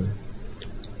play with.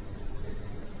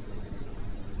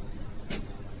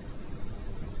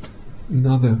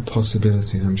 Another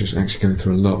possibility, and I'm just actually going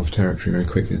through a lot of territory very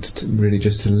quickly, it's really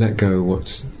just to let go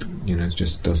what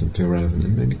just doesn't feel relevant,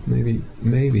 and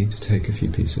maybe to take a few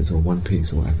pieces or one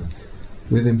piece or whatever,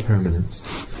 with impermanence.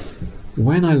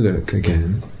 When I look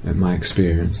again at my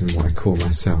experience and what I call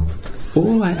myself,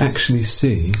 all I actually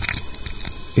see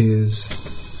is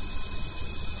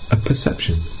a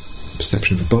perception. A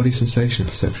perception of a body sensation, a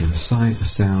perception of a sight, a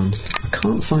sound. I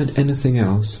can't find anything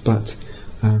else but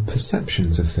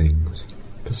perceptions of things,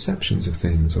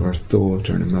 or a thought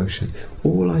or an emotion.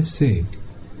 All I see.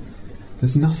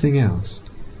 There's nothing else.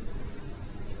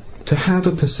 To have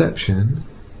a perception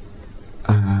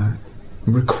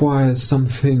requires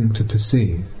something to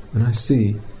perceive, and I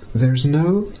see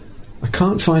I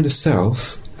can't find a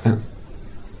self, and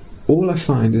all I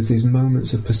find is these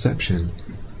moments of perception.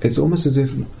 It's almost as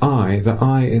if the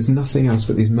I is nothing else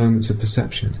but these moments of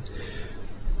perception.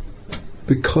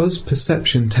 Because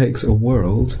perception takes a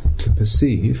world to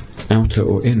perceive, outer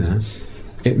or inner,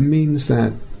 it means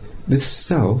that this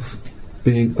self,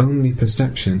 being only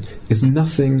perception, is not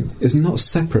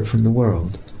separate from the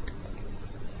world.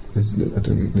 This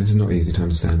is not easy to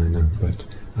understand, I know, but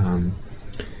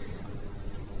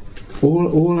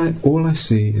all I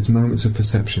see is moments of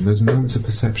perception. Those moments of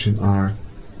perception are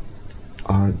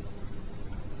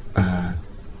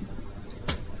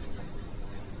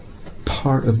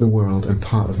part of the world and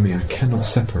part of me. I cannot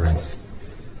separate.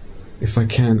 If I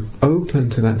can open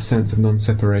to that sense of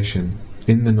non-separation,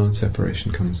 in the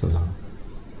non-separation comes the love.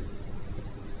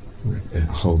 A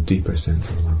whole deeper sense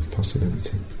of love,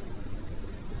 possibility.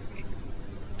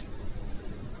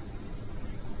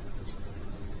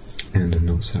 And of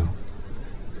not self.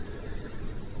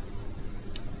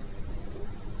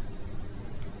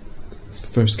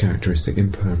 First characteristic,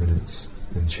 impermanence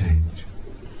and change,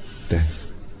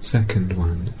 death. Second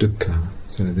one, dukkha.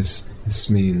 So this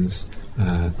means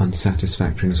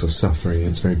unsatisfactoriness or suffering in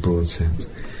its very broad sense.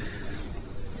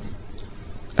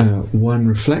 One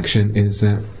reflection is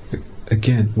that,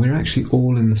 again, we're actually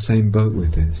all in the same boat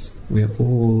with this. We are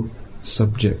all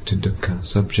subject to dukkha,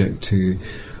 subject to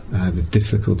the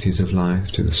difficulties of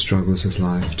life, to the struggles of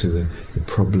life, to the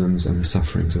problems and the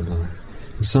sufferings of life.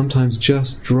 And sometimes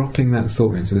just dropping that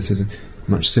thought in, so this is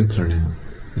much simpler now,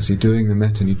 as you're doing the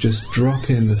metta, and you just drop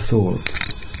in the thought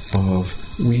of,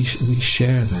 we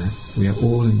share that, we are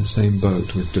all in the same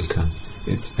boat with dukkha.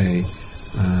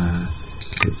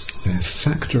 It's a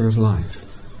factor of life,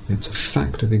 it's a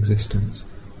fact of existence.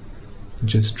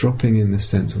 Just dropping in this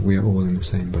sense of we are all in the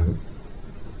same boat.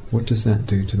 What does that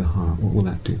do to the heart? What will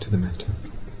that do to the metta?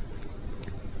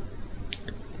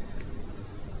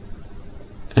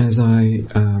 As I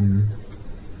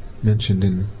mentioned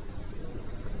in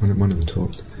one of the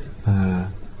talks,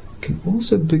 can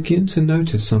also begin to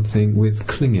notice something with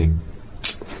clinging.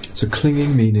 So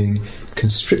clinging meaning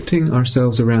constricting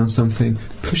ourselves around something,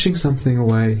 pushing something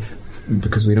away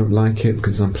because we don't like it,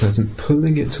 because it's unpleasant,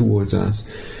 pulling it towards us,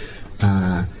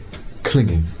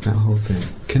 clinging, that whole thing.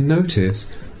 Can notice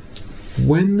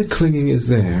when the clinging is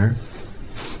there,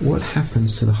 what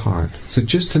happens to the heart? So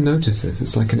just to notice this,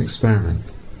 it's like an experiment.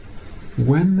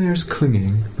 When there's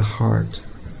clinging, the heart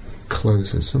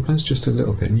closes, sometimes just a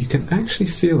little bit, and you can actually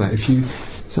feel that if you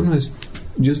sometimes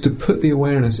just to put the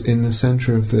awareness in the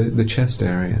center of the chest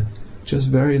area, just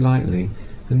very lightly,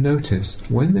 and notice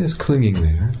when there's clinging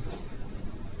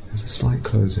there's a slight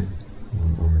closing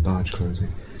or a large closing.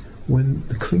 When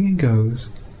the clinging goes,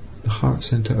 the heart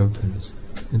center opens,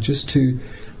 and just to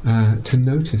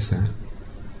notice that.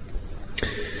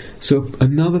 So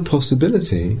another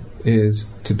possibility is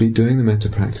to be doing the metta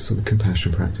practice or the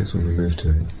compassion practice when we move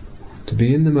to it. To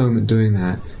be in the moment doing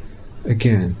that,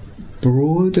 again,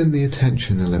 broaden the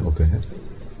attention a little bit,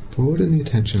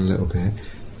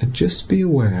 and just be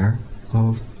aware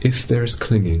of if there's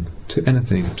clinging to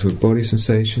anything, to a body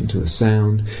sensation, to a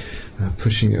sound,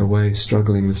 pushing it away,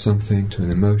 struggling with something, to an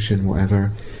emotion,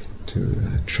 whatever, to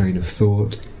a train of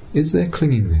thought. Is there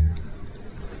clinging there?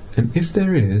 And if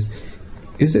there is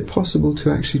it possible to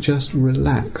actually just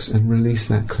relax and release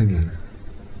that clinging?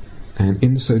 And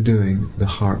in so doing, the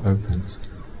heart opens.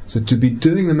 So to be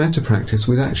doing the metta practice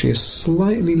with actually a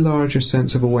slightly larger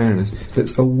sense of awareness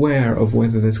that's aware of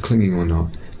whether there's clinging or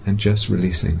not, and just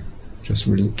releasing. Just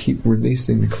keep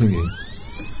releasing the clinging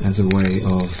as a way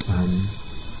of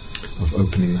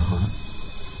opening the heart.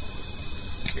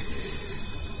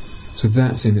 So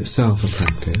that's in itself a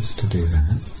practice to do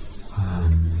that.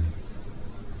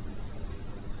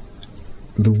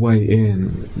 The way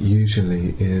in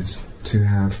usually is to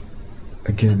have,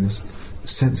 again, this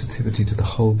sensitivity to the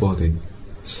whole body,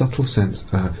 subtle sense,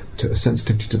 to a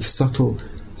sensitivity to the subtle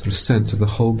sort of sense of the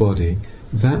whole body.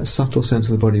 That subtle sense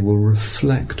of the body will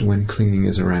reflect when clinging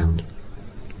is around.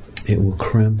 It will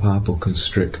cramp up or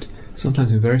constrict,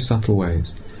 sometimes in very subtle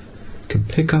ways. You can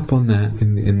pick up on that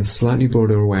in the slightly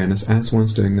broader awareness as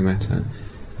one's doing the metta,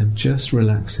 and just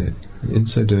relax it. And in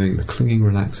so doing, the clinging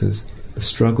relaxes, the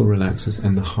struggle relaxes,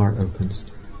 and the heart opens.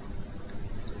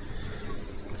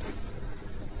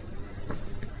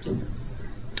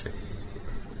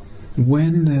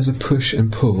 When there's a push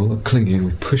and pull, a clinging,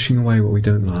 we're pushing away what we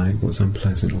don't like, what's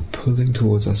unpleasant, or pulling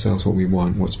towards ourselves what we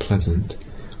want, what's pleasant.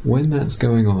 When that's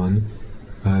going on,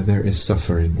 there is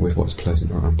suffering with what's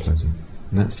pleasant or unpleasant.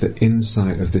 And that's the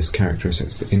insight of this characteristic,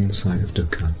 it's the insight of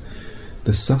dukkha.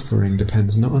 The suffering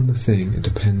depends not on the thing, it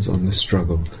depends on the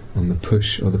struggle, on the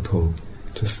push or the pull.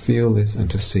 To feel this and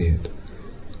to see it.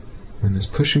 When there's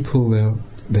push and pull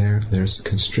there's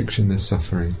constriction, there's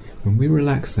suffering. When we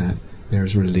relax that,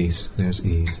 there's release, there's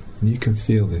ease. And you can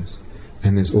feel this.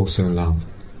 And there's also love.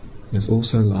 There's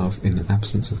also love in the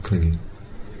absence of clinging.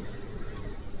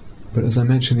 But as I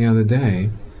mentioned the other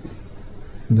day,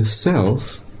 the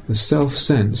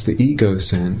self-sense, the ego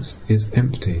sense, is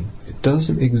empty. It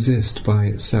doesn't exist by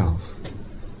itself,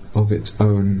 of its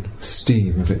own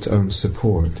steam, of its own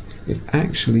support. It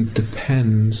actually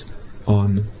depends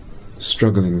on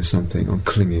struggling with something, on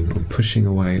clinging, on pushing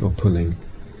away or pulling.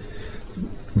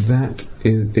 That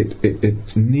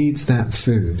it needs that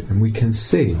food, and we can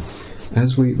see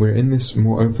as we're in this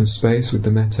more open space with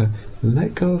the metta.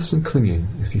 Let go of some clinging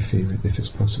if you feel it, if it's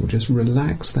possible. Just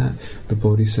relax that, the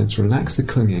body sense, relax the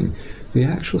clinging. The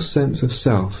actual sense of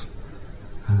self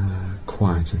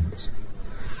quietens.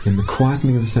 In the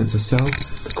quietening of the sense of self,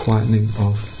 the quietening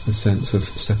of the sense of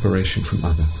separation from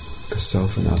other, because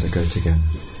self and other go together.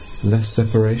 Less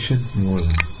separation, more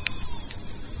love.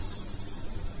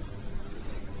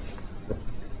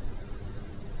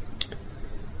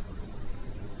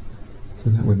 So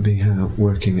that would be how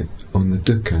working on the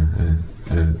dukkha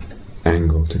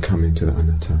angle to come into the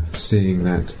anatta, seeing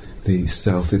that the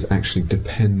self is actually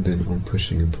dependent on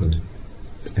pushing and pulling.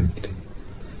 It's empty.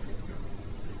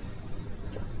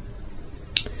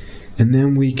 And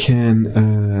then we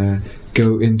can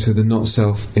go into the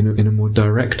not-self in a more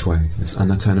direct way, this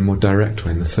anatta in a more direct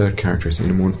way, and the third characteristic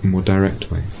in a more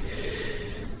direct way.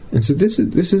 And so this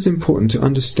is important to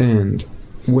understand.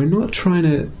 We're not trying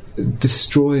to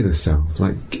destroy the self,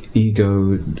 like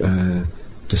ego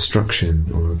destruction,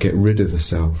 or get rid of the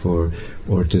self, or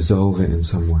dissolve it in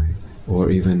some way, or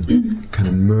even kind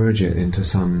of merge it into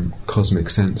some cosmic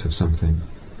sense of something.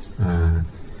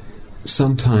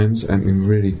 Sometimes, in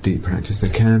really deep practice,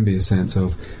 there can be a sense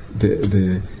of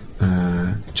the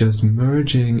just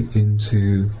merging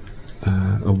into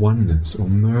a oneness, or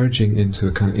merging into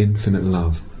a kind of infinite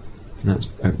love. And that's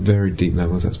at very deep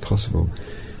levels. That's possible.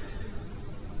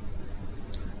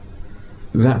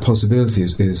 That possibility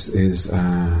is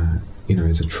a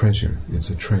treasure. It's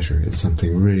a treasure. It's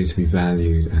something really to be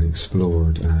valued and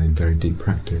explored in very deep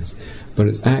practice. But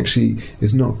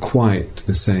it's not quite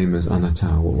the same as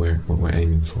anatta, what we're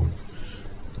aiming for.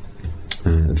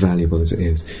 Valuable as it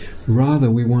is.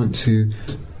 Rather, we want to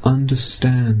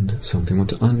understand something. Want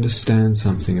to understand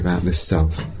something about this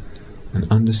self, and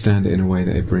understand it in a way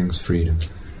that it brings freedom.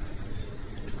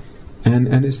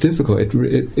 And it's difficult.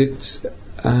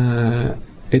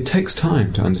 It takes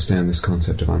time to understand this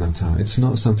concept of anatta. It's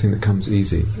not something that comes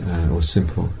easy or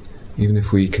simple. Even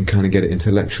if we can kind of get it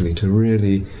intellectually, to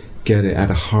really get it at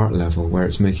a heart level where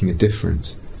it's making a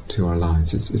difference to our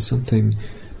lives, it's something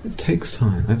that takes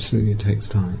time. Absolutely, it takes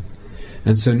time.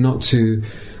 And so not to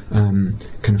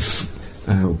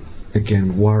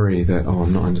again worry that,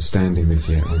 I'm not understanding this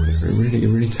yet, or whatever. It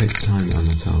really takes time,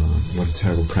 anatta. What a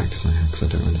terrible practice I have because I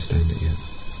don't understand it yet.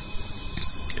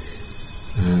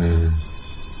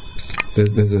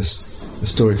 There's a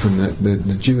story from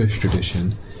the Jewish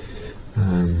tradition.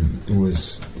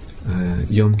 Was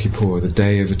Yom Kippur, the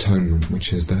Day of Atonement,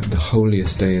 which is the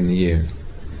holiest day in the year,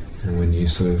 and when you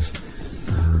sort of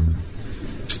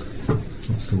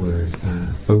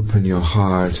open your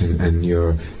heart and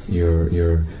your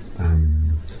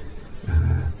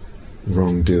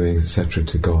wrongdoings, etc.,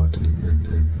 to God,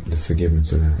 and the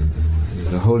forgiveness of that. It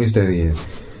was the holiest day of the year.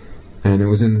 And it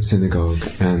was in the synagogue,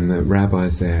 and the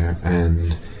rabbi's there,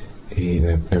 and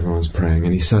everyone's praying,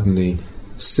 and he suddenly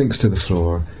sinks to the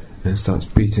floor and starts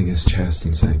beating his chest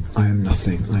and saying, "I am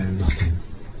nothing, I am nothing."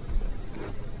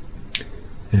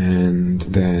 And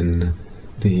then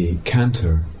the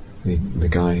cantor, the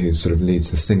guy who sort of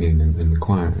leads the singing in the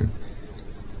choir,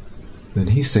 then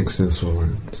he sinks to the floor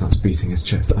and starts beating his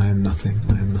chest, "I am nothing,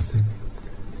 I am nothing."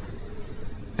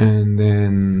 And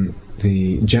then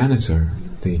the janitor,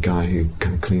 the guy who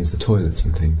kind of cleans the toilets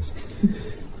and things,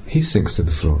 he sinks to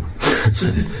the floor and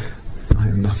says, "I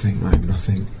am nothing, I am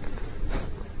nothing."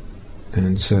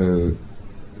 And so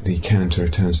the cantor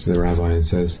turns to the rabbi and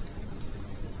says,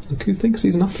 "Look who thinks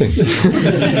he's nothing."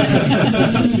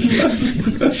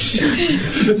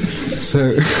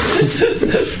 So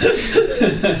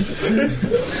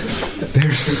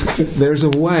there's a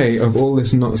way of all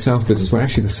this not self business where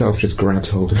actually the self just grabs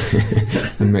hold of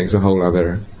it and makes a whole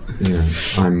other,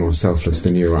 I'm more selfless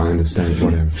than you, or I understand,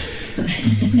 whatever.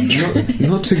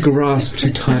 Not to grasp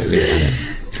too tightly at it.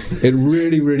 It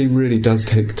really, really, really does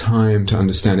take time to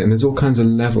understand it, and there's all kinds of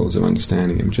levels of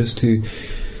understanding it. Just to,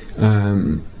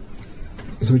 so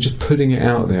we're just putting it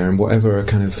out there in whatever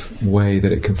kind of way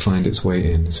that it can find its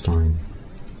way in is fine.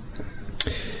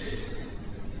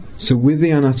 So with the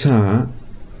anatta,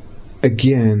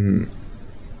 again,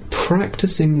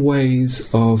 practicing ways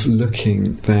of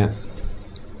looking that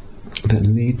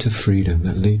lead to freedom,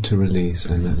 that lead to release,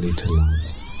 and that lead to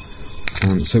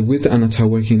love. So with the anatta,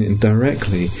 working it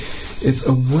directly, it's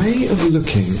a way of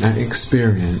looking at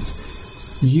experience.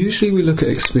 Usually we look at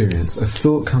experience, a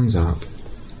thought comes up,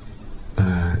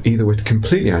 either we're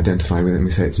completely identified with it and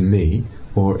we say it's me,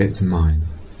 or it's mine.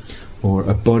 Or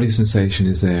a body sensation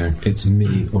is there, it's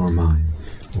me or mine.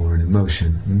 Or an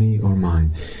emotion, me or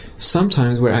mine.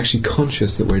 Sometimes we're actually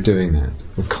conscious that we're doing that.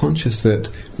 We're conscious that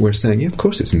we're saying, yeah, of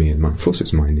course it's me and mine, of course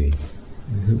it's my knee.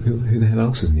 Who the hell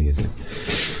else's knee is it?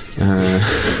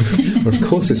 Or of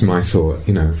course it's my thought,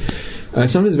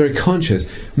 Sometimes it's very conscious.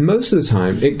 Most of the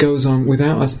time it goes on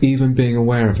without us even being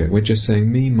aware of it. We're just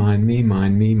saying me, mine, me,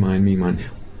 mine, me, mine, me, mine.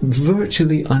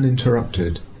 Virtually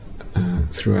uninterrupted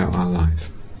throughout our life.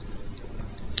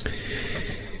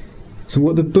 So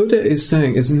what the Buddha is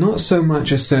saying is not so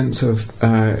much a sense of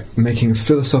making a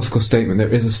philosophical statement, there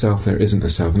is a self, there isn't a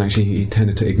self, and actually he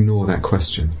tended to ignore that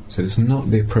question. So it's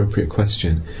not the appropriate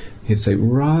question, He'd say,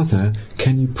 rather,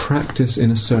 can you practice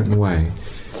in a certain way?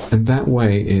 And that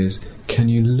way is, can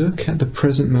you look at the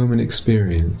present moment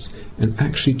experience and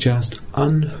actually just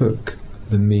unhook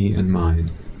the me and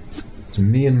mine? The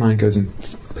me and mine goes and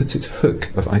puts its hook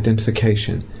of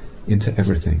identification into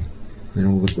everything, and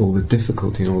all the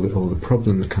difficulty and all the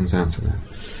problem that comes out of that.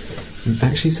 And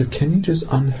actually said, can you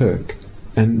just unhook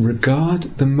and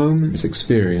regard the moment's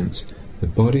experience, the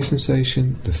body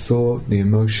sensation, the thought, the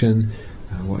emotion,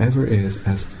 whatever it is,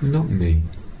 as not me,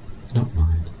 not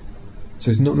mine.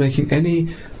 So it's not making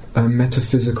any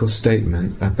metaphysical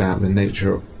statement about the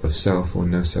nature of self or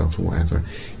no self or whatever.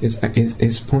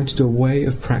 It's pointed to a way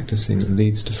of practicing that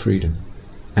leads to freedom.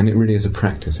 And it really is a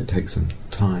practice, it takes some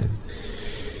time.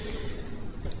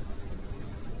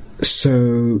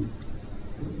 So,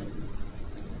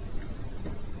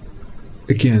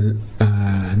 again,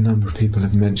 a number of people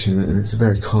have mentioned, and it's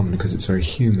very common because it's very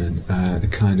human, a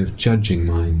kind of judging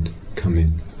mind come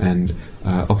in, and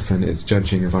often it's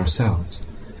judging of ourselves,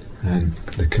 and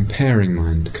the comparing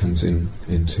mind comes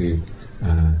into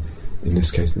in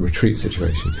this case the retreat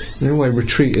situation. In a way,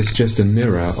 retreat is just a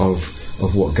mirror of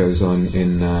what goes on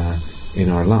in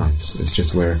our lives. It's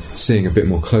just we're seeing a bit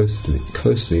more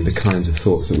closely the kinds of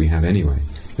thoughts that we have anyway,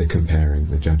 the comparing,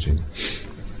 the judging.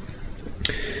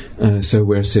 So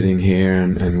we're sitting here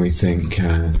and we think,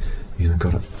 God, I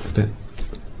bet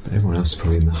everyone else is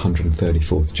probably in the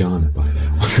 134th jhana by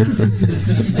now.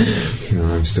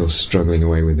 I'm still struggling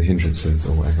away with the hindrances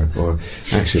or whatever. Or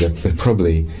actually, they're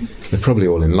probably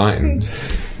all enlightened,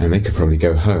 and they could probably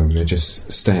go home. They're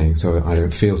just staying, so I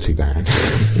don't feel too bad,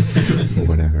 or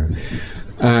whatever.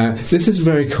 This is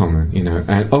very common,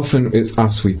 and often it's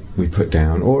us we put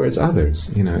down, or it's others.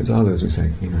 It's others we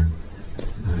say,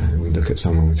 we look at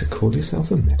someone and say, call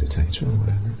yourself a meditator or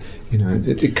whatever.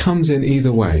 It comes in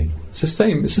either way. It's the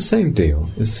same deal.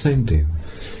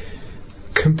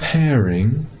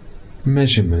 Comparing,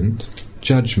 measurement,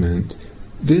 judgment,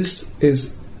 this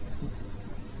is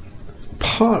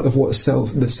part of what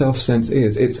the self-sense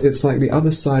is. It's like the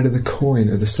other side of the coin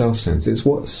of the self-sense. It's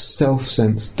what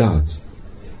self-sense does.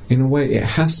 In a way, it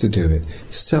has to do it.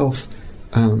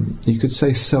 You could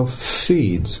say self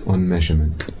feeds on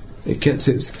measurement. It gets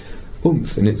its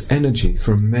oomph and its energy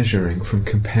from measuring, from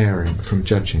comparing, from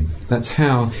judging. That's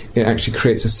how it actually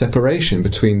creates a separation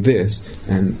between this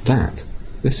and that.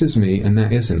 This is me and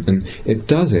that isn't. And it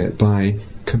does it by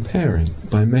comparing,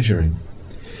 by measuring.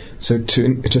 So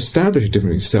to establish a difference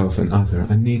between self and other,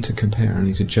 I need to compare, I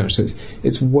need to judge. So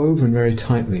it's woven very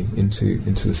tightly into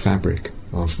the fabric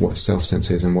of what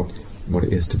self-sense is and what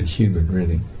it is to be human,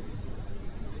 really.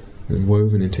 It's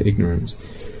woven into ignorance.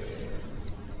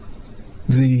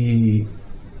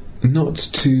 Not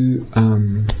to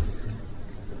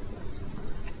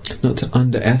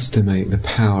underestimate the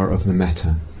power of the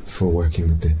metta for working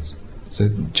with this. So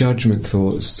judgment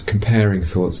thoughts, comparing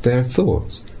thoughts, they're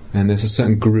thoughts, and there's a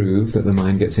certain groove that the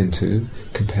mind gets into,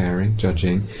 comparing,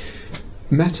 judging.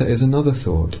 Metta is another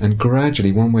thought, and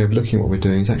gradually one way of looking at what we're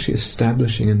doing is actually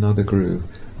establishing another groove,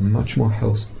 a much more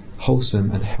wholesome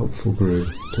and helpful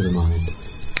groove to the mind.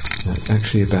 It's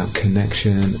actually about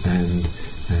connection and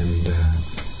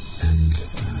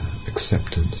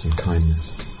acceptance and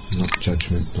kindness, not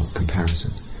judgment, not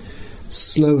comparison.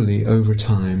 Slowly, over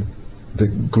time, the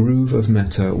groove of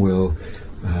metta will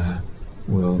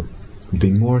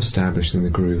be more established than the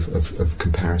groove of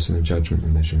comparison and judgment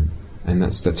and measurement, and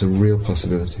that's a real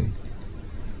possibility.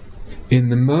 In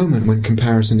the moment when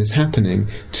comparison is happening,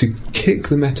 to kick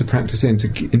the metta practice in, to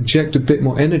inject a bit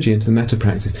more energy into the metta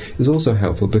practice is also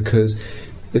helpful, because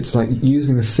it's like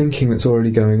using the thinking that's already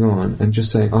going on and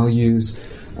just saying, I'll use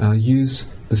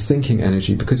the thinking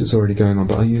energy because it's already going on,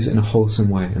 but I'll use it in a wholesome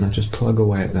way, and I just plug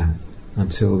away at that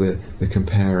until the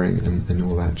comparing and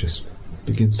all that just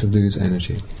begins to lose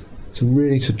energy. So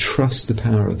really to trust the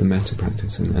power of the metta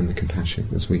practice and the compassion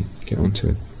as we get onto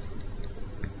it.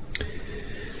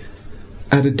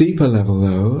 At a deeper level,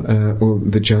 though, or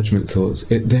the judgment thoughts,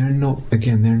 they're not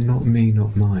me,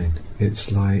 not mine.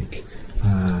 It's like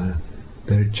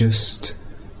they're just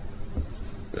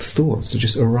thoughts. They're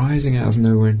just arising out of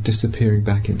nowhere and disappearing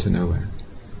back into nowhere.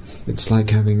 It's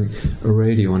like having a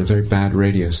radio on a very bad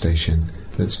radio station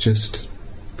that's just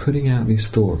putting out these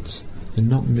thoughts. They're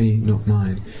not me, not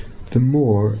mine. The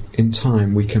more, in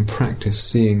time, we can practice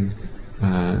seeing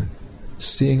our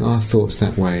thoughts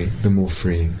that way, the more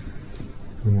freeing.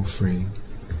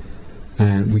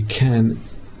 And we can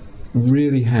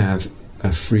really have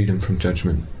a freedom from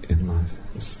judgment in life,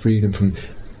 a freedom from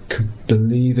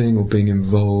believing or being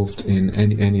involved in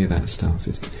any of that stuff.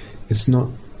 It's not,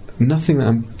 nothing that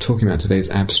I'm talking about today is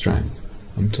abstract.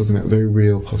 I'm talking about very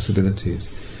real possibilities.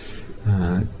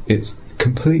 it's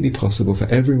completely possible for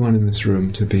everyone in this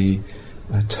room to be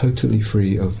totally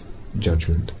free of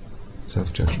judgment,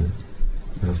 self-judgment,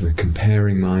 of the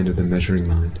comparing mind, of the measuring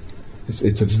mind.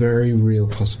 It's a very real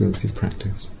possibility of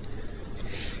practice.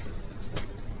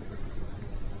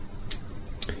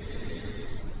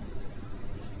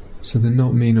 So the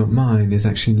not me, not mine is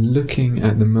actually looking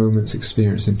at the moment's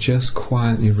experience and just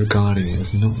quietly regarding it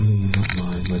as not me, not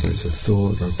mine, whether it's a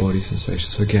thought or a body sensation.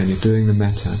 So again, you're doing the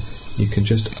metta. You can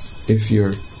just, if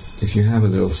you have a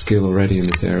little skill already in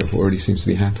this area of what already seems to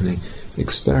be happening,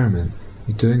 experiment.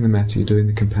 You're doing the metta, you're doing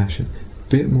the compassion.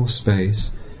 Bit more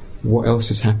space. What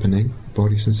else is happening?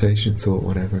 Body sensation, thought,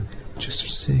 whatever. Just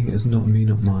seeing it as not me,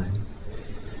 not mine.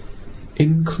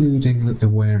 Including the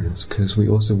awareness, because we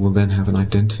also will then have an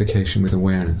identification with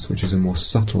awareness, which is a more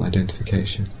subtle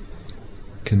identification.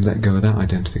 Can let go of that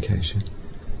identification.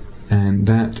 And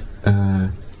that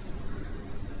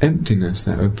emptiness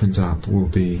that opens up will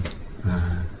be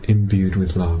imbued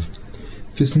with love.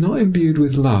 If it's not imbued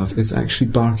with love, it's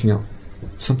actually barking up.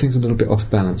 Something's a little bit off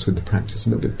balance with the practice, a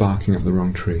little bit barking up the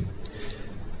wrong tree.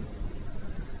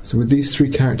 So with these three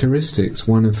characteristics,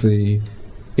 one of the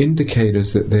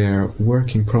indicators that they're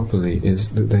working properly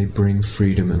is that they bring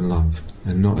freedom and love,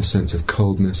 and not a sense of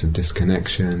coldness and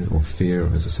disconnection or fear,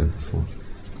 as I said before.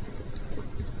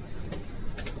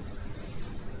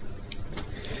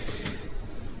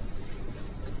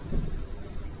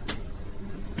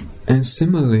 And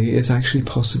similarly, it's actually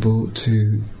possible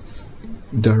to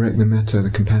direct the metta, the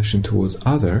compassion, towards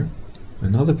another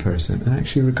person, and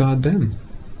actually regard them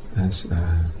as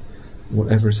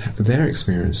whatever's happened, their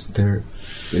experience.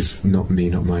 It's not me,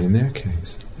 not mine in their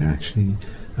case. They're actually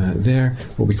they're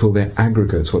what we call their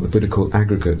aggregates, what the Buddha called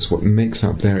aggregates. What makes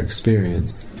up their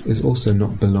experience is also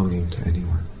not belonging to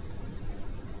anyone.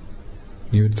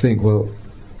 You would think, well,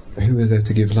 who is there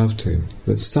to give love to?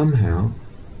 But somehow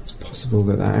it's possible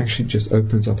that actually just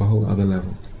opens up a whole other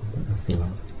level of the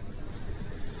love.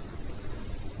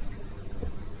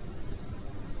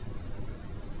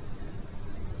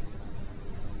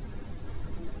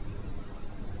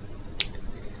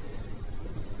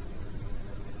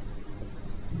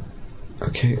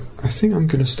 Okay, I think I'm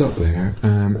going to stop there.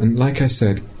 And like I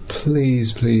said,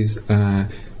 please,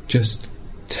 just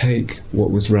take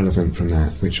what was relevant from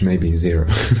that, which may be 0,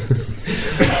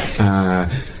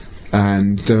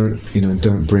 and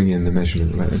don't bring in the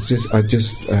measurement.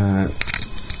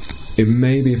 It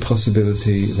may be a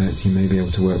possibility that you may be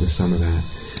able to work with some of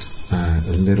that,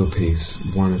 a little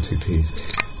piece, 1 or 2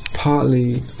 pieces.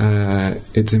 Partly,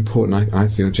 it's important, I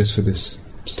feel, just for this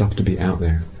stuff to be out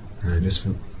there, just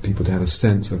for people to have a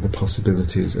sense of the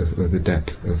possibilities of the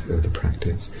depth of the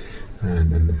practice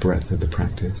and the breadth of the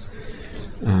practice,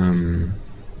 and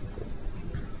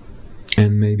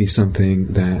maybe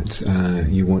something that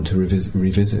you want to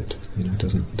revisit.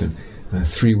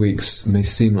 3 weeks may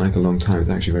seem like a long time.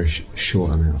 It's actually a very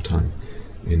short amount of time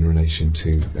in relation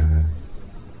to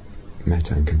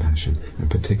metta and compassion,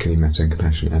 and particularly metta and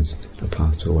compassion as a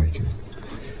path to awakening.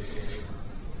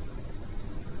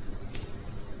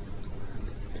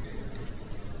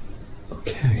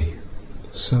 Okay,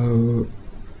 so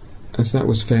as that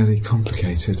was fairly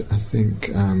complicated, I think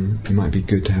it might be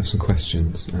good to have some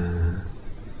questions,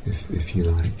 if you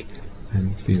like.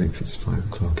 And Felix, it's 5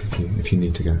 o'clock if you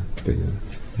need to go. But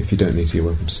if you don't need to, you're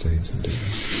welcome to stay and do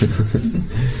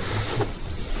that.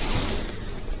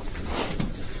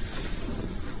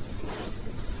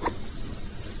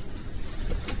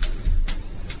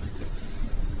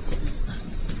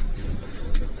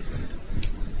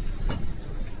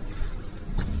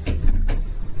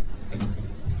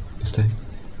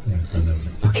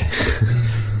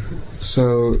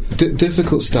 So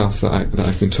difficult stuff that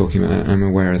I've been talking about. I'm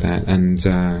aware of that, and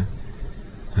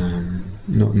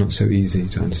not so easy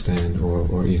to understand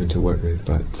or even to work with.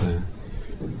 But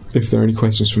if there are any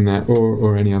questions from that,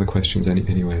 or any other questions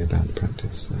anyway about the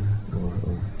practice, or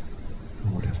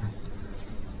whatever.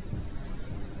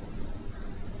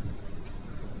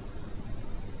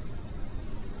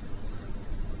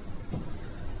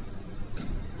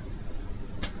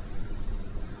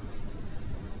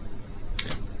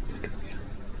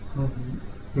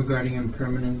 Regarding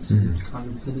impermanence and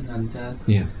contemplating on death,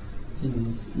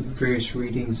 in various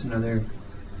readings and other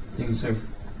things I've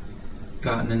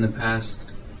gotten in the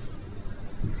past,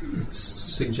 it's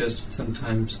suggested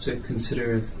sometimes to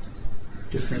consider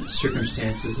different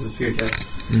circumstances of your death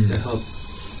to help,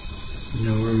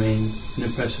 remain in the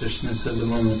preciousness of the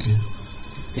moment.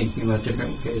 Thinking about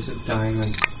different ways of dying,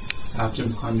 like I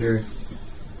often ponder,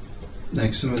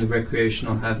 like some of the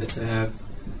recreational habits I have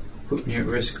put me at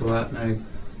risk a lot, and I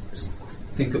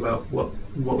think about what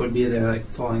would be there, like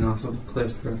falling off of a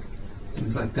cliff or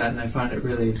things like that, and I find it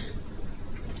really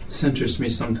centers me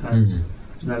sometimes,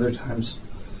 and other times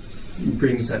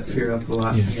brings that fear up a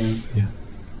lot again. Yeah.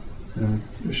 I'm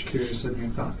just curious on your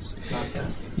thoughts about that.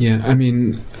 Yeah, I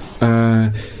mean,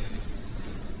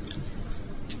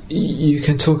 you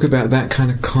can talk about that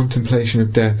kind of contemplation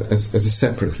of death as a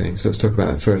separate thing. So let's talk about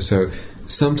that first. So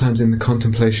sometimes in the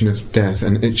contemplation of death,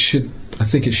 and I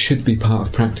think it should be part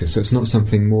of practice. So it's not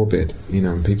something morbid,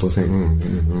 and people think, I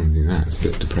don't do that, it's a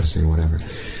bit depressing or whatever.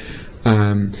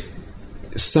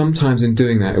 Sometimes in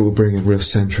doing that, it will bring a real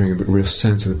centering, a real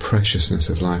sense of the preciousness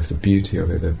of life, the beauty of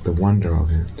it, the wonder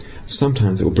of it.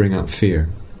 Sometimes it will bring up fear.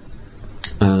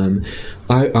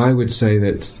 I would say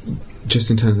that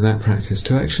just in terms of that practice,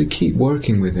 to actually keep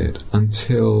working with it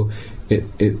until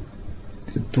it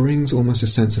brings almost a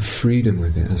sense of freedom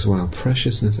with it as well,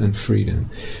 preciousness and freedom.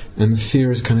 And the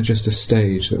fear is kind of just a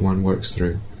stage that one works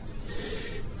through.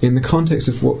 In the context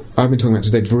of what I've been talking about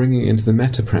today, bringing it into the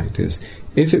metta practice,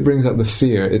 if it brings up the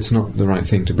fear, it's not the right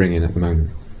thing to bring in at the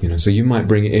moment. So you might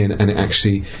bring it in and it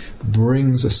actually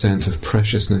brings a sense of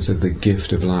preciousness of the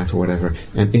gift of life or whatever,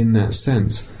 and in that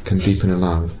sense can deepen a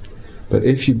love. But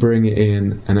if you bring it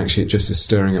in and actually it just is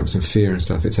stirring up some fear and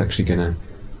stuff, it's actually going to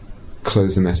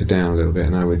close the metta down a little bit,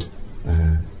 and I would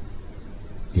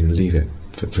leave it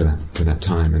for that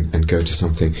time and go to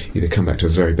something, either come back to a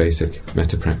very basic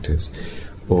metta practice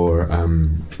or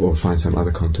find some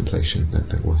other contemplation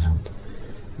that will help.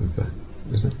 But,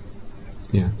 is it?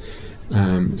 Yeah.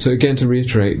 So again, to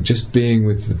reiterate, just being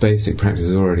with the basic practice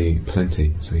is already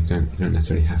plenty. So you don't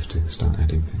necessarily have to start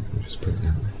adding things. We'll just put it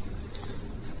that way.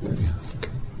 But yeah. Okay.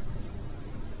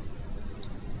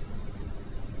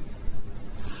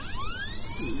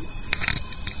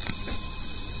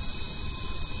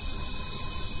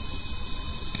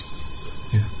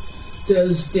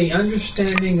 Does the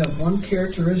understanding of one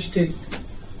characteristic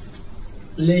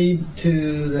lead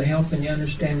to the help in the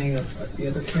understanding of the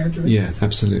other characteristics? Yeah,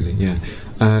 absolutely, yeah.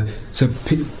 So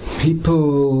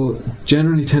people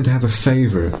generally tend to have a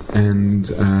favourite,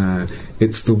 and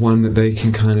it's the one that they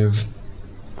can kind of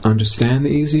understand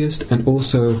the easiest, and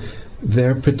also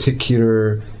their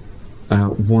particular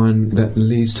one that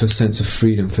leads to a sense of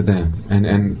freedom for them.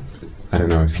 And I don't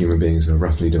know if human beings are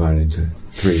roughly divided into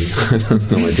 3. I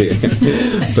have no idea.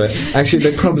 But actually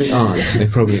they probably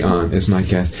aren't, is my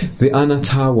guess. The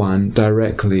anatta one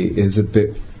directly is a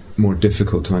bit more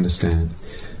difficult to understand.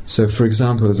 So for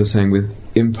example, as I was saying, with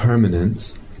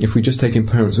impermanence, if we just take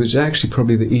impermanence, which is actually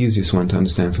probably the easiest one to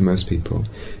understand for most people,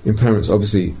 impermanence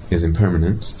obviously is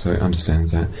impermanence, so it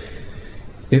understands that.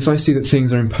 If I see that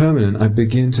things are impermanent, I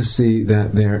begin to see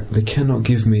that they cannot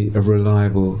give me a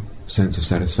reliable sense of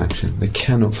satisfaction. They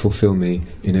cannot fulfill me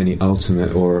in any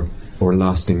ultimate or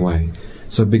lasting way.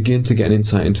 So I begin to get an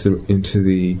insight into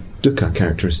the dukkha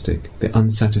characteristic, the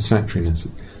unsatisfactoriness. So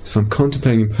if I'm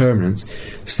contemplating impermanence,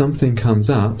 something comes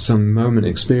up, some moment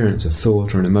experience, a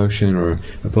thought or an emotion or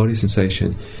a body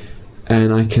sensation,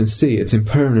 and I can see it's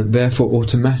impermanent, therefore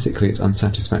automatically it's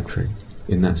unsatisfactory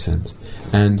in that sense.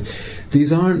 And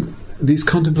these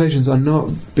contemplations are not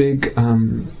big.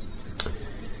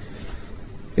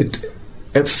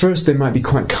 At first they might be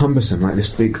quite cumbersome, like this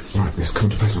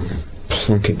contemplation, I'm going to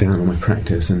plonk it down on my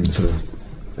practice and sort of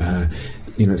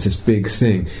it's this big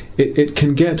thing. It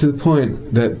can get to the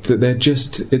point that they're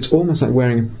just, it's almost like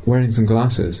wearing some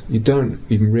glasses. You don't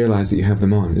even realise that you have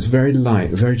them on. It's very light,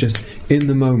 very just in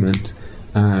the moment.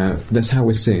 That's how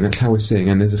we're seeing,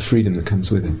 and there's a freedom that comes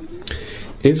with it.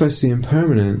 If I see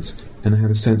impermanence and I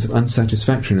have a sense of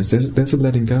unsatisfactoriness, there's a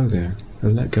letting go there. I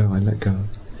let go.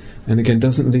 And again,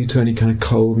 doesn't lead to any kind of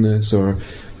coldness or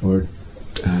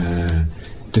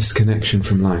disconnection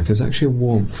from life. There's actually a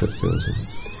warmth that fills it.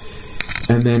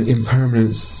 And then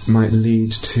impermanence might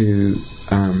lead to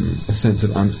a sense of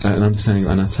an understanding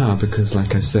of anatta, because,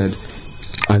 like I said,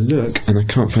 I look and I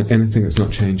can't find anything that's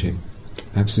not changing.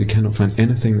 I absolutely cannot find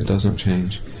anything that does not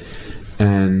change.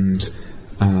 And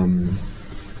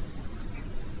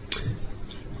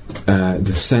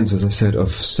the sense, as I said,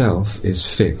 of self is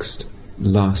fixed,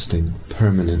 lasting,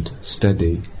 permanent,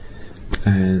 steady,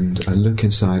 and I look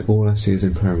inside, all I see is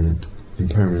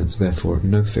impermanence, therefore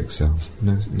no fixed self.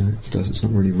 It's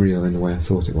not really real in the way I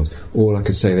thought it was. All I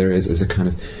could say there is a kind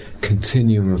of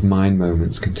continuum of mind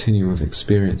moments, continuum of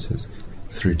experiences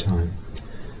through time.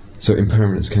 So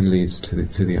impermanence can lead to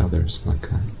the others like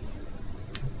that.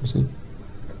 You see?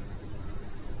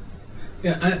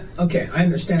 Yeah, I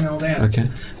understand all that. Okay.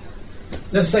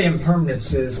 Let's say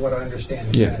impermanence is what I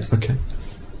understand. Yes, okay.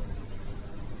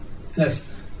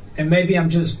 And maybe I'm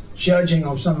just judging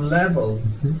on some level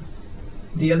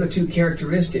the other two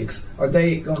characteristics, are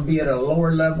they going to be at a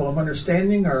lower level of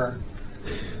understanding, or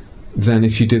than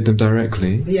if you did them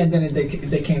directly? Yeah, then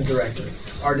they came directly.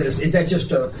 Or is that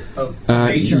just a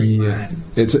measuring mind?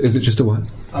 Is it just a what?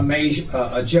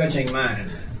 A judging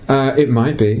mind. It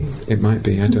might be. It might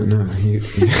be. I don't know. I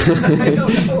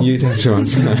don't know. You'd have to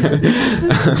answer that.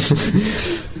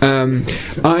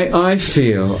 I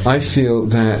feel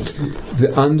that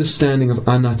the understanding of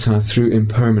anatta through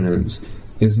impermanence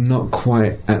is not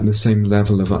quite at the same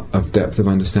level of depth of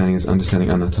understanding as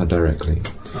understanding anatta directly.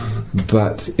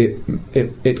 But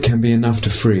it can be enough to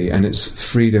free, and it's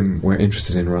freedom we're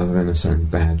interested in rather than a certain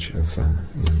badge of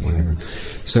whatever.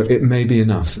 So it may be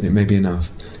enough. It may be enough.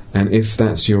 And if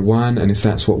that's your one, and if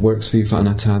that's what works for you for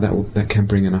anatta, that can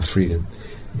bring enough freedom.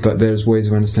 But there's ways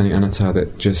of understanding anatta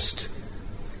that just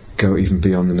go even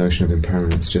beyond the notion of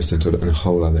impermanence, just into a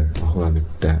whole other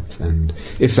depth. And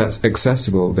if that's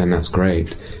accessible, then that's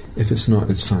great. If it's not,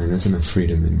 it's fine. There's enough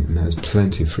freedom in that. There's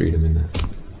plenty of freedom in that.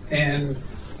 And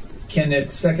can that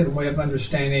second way of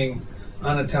understanding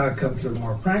anatta come through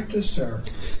more practice, or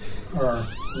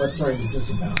what way is this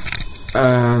about?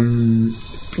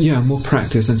 More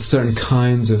practice and certain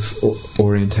kinds of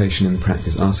orientation in the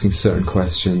practice, asking certain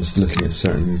questions, looking at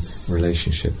certain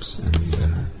relationships, and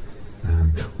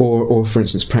or for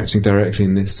instance, practicing directly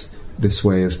in this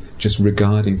way of just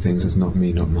regarding things as not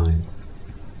me, not mine,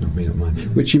 not me, not mine,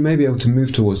 which you may be able to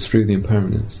move towards through the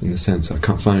impermanence, in the sense I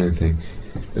can't find anything,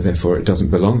 therefore it doesn't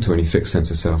belong to any fixed sense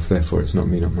of self, therefore it's not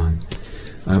me, not mine.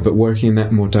 But working in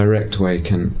that more direct way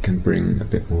can bring a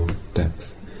bit more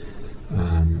depth.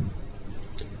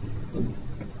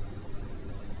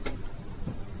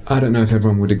 I don't know if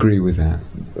everyone would agree with that,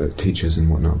 teachers and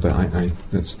whatnot, but I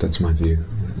that's my view.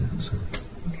 So.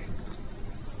 Okay.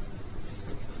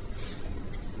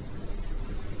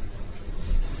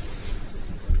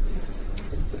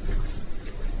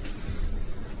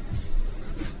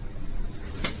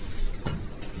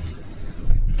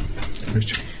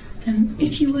 Richard.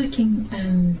 If you're working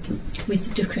with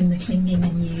the dukkha and the clinging,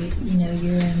 and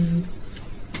you're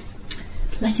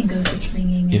letting go of the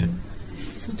clinging, and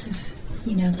sort of,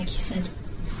 like you said,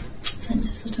 sense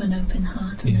of sort of an open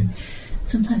heart, and then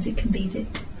sometimes it can be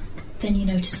that then you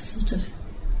notice a sort of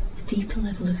a deeper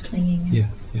level of clinging,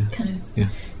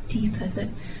 deeper, that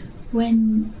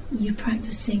when you're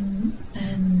practicing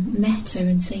metta,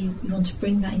 and say you want to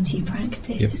bring that into your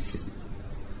practice,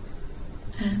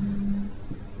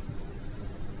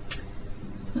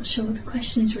 not sure what the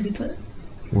question is really, but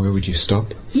where would you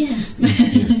stop? Yeah.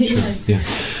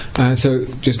 So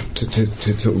just to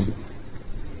sort of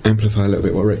amplify a little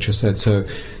bit what Richard said, so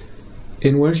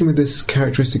in working with this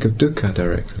characteristic of dukkha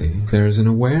directly, there is an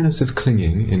awareness of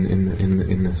clinging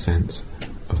in the sense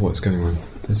of what's going on.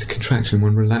 There's a contraction,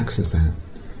 one relaxes that.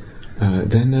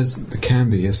 Then there can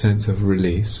be a sense of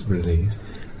relief,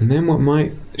 and then what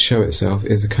might show itself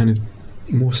is a kind of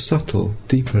more subtle,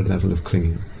 deeper level of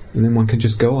clinging. And then one can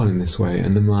just go on in this way,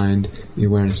 and the mind, the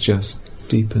awareness just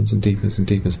deepens and deepens and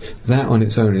deepens. That on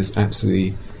its own is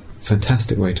absolutely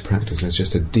fantastic way to practice. There's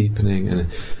just a deepening and a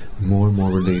more and more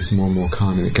release, more and more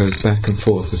calming. It goes back and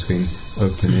forth between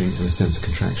opening and a sense of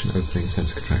contraction, opening,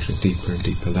 sense of contraction, deeper and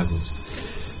deeper levels.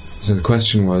 So the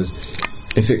question was,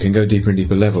 if it can go deeper and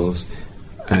deeper levels,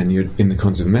 and you're in the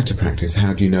concept of metta practice,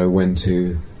 how do you know when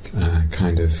to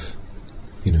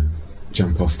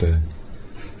jump off the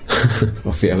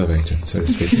off the elevator, so to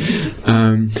speak?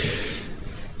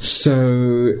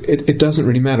 So it doesn't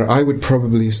really matter. I would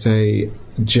probably say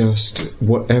just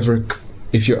whatever,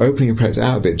 if you're opening your practice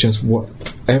out a bit, just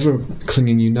whatever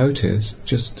clinging you notice,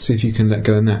 just see if you can let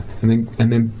go in that, and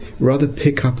then rather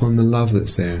pick up on the love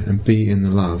that's there and be in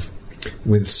the love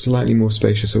with slightly more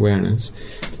spacious awareness,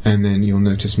 and then you'll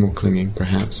notice more clinging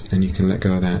perhaps, and you can let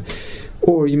go of that.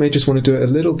 Or you may just want to do it a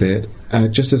little bit,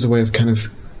 just as a way of kind of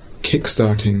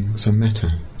kick-starting some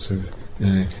metta. So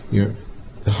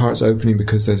the heart's opening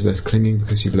because there's less clinging,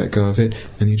 because you've let go of it,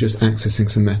 and you're just accessing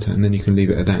some metta, and then you can leave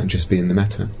it at that and just be in the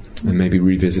metta, and maybe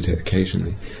revisit it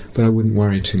occasionally. But I wouldn't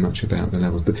worry too much about the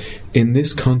levels. But in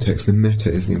this context, the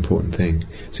metta is the important thing.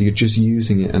 So you're just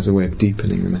using it as a way of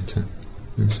deepening the metta.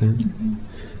 You understand? Mm-hmm.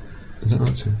 Does that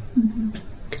answer? Mm-hmm.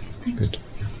 Okay, good.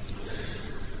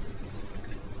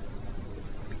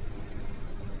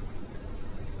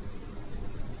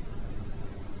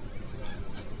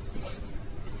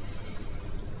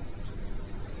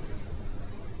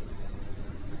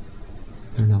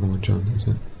 Another one, John, is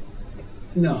it?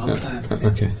 No, I'm fine.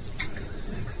 Okay.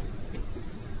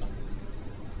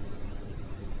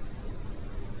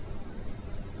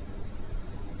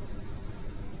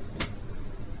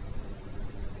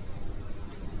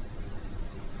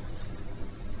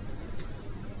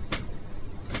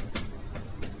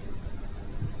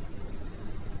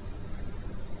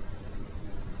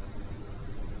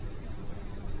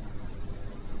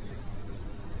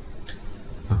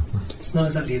 It's not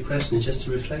exactly a question, it's just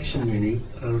a reflection really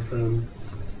of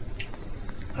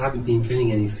I haven't been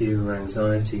feeling any fear or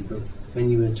anxiety, but when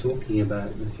you were talking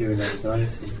about the fear and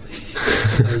anxiety,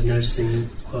 I was noticing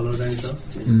quite a lot of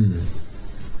anxiety. And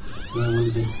I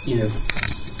wondered if,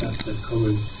 that's a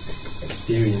common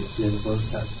experience, that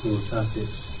once that's brought up,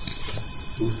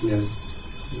 it's, it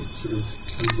sort of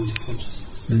comes into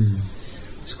consciousness.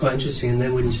 It's quite interesting, and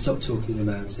then when you stop talking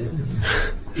about it,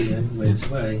 it went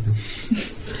away.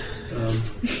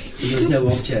 There was no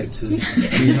object to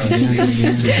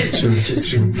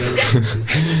just things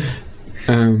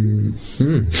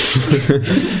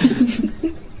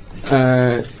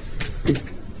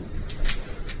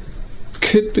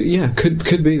could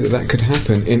be that could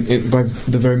happen by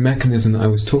the very mechanism that I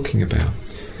was talking about,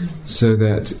 so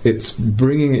that it's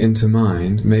bringing it into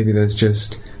mind. Maybe there's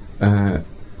just a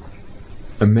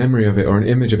memory of it or an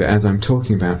image of it as I'm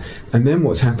talking about, and then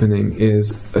what's happening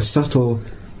is a subtle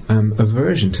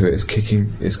aversion to it is kicking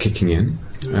in,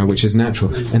 which is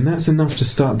natural, and that's enough to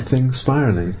start the thing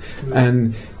spiraling.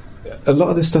 And a lot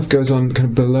of this stuff goes on kind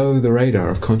of below the radar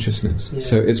of consciousness.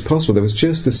 So it's possible there was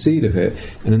just the seed of it,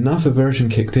 and enough aversion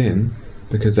kicked in,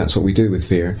 because that's what we do with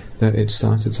fear, that it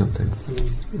started something.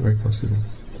 Very possible.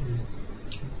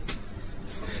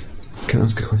 Can I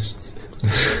ask a question?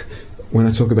 When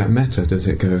I talk about metta, does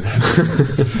it go? Of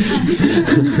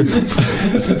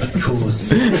course.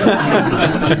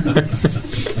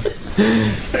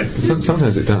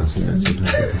 Sometimes it does.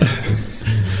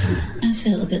 I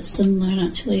felt a bit similar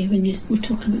actually when you were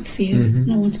talking about fear,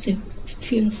 and I want to say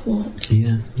fear of what?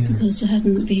 Yeah. Because I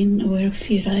hadn't been aware of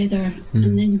fear either,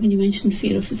 and then when you mentioned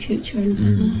fear of the future,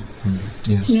 and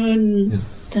yes.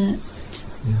 That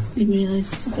made me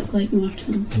realise it's a bit like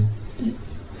Martin.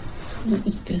 That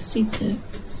was a seed there.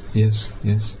 Yes.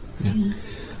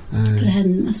 But I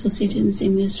hadn't associated in the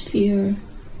same way as fear.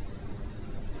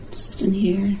 Sitting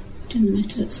here doing the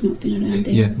metta, it's not been around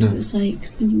there. But it was like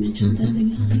when you mentioned that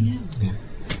again. Yeah.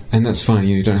 And that's fine.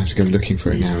 You don't have to go looking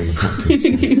for it now in the practice.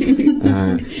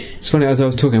 It's funny. As I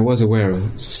was talking, I was aware of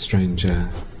a strange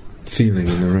feeling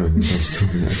in the room as I was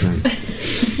talking at the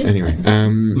time. Anyway.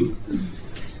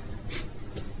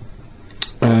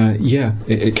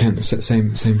 It can,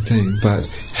 same thing, but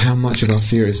how much of our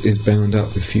fear is bound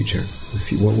up with future?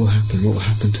 What will happen? What will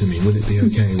happen to me? Will it be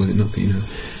okay? Will it not be?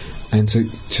 And so,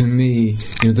 to me,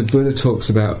 the Buddha talks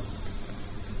about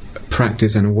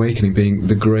practice and awakening being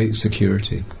the great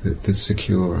security, the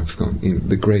secure. I've forgotten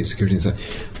the great security inside.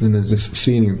 Then there's a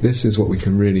feeling of this is what we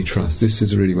can really trust. This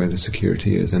is really where the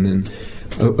security is. And then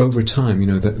over time,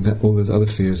 that all those other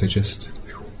fears are just.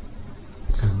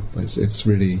 It's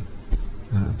really.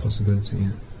 Possibility,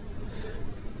 yeah.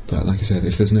 But like I said,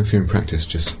 if there's no fear in practice,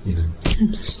 just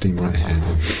steam right ahead and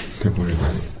don't worry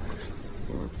about it.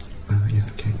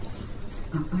 Okay.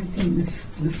 I think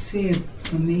the fear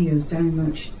for me is very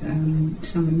much.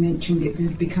 Someone mentioned it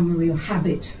had become a real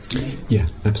habit for me. Yeah,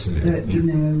 absolutely. That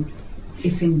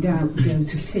if in doubt, go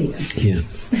to fear. Yeah.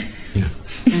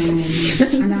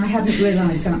 And I hadn't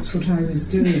realised that's what I was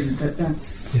doing.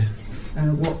 That's. Yeah.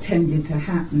 What tended to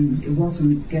happen, it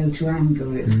wasn't go to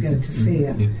anger, it was go to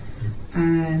fear.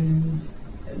 And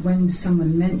when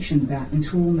someone mentioned that, and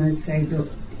to almost say,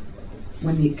 look,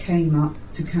 when it came up,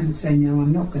 to kind of say, no,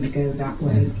 I'm not going to go that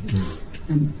way,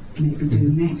 and maybe do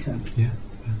metta,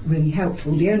 really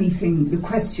helpful. The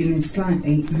question is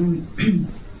slightly,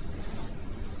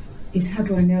 is how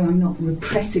do I know I'm not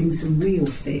repressing some real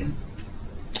fear?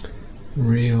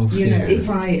 Real fear. If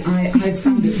I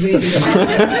found it really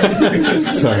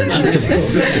sorry,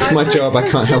 it's my job, I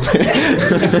can't help it.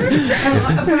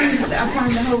 I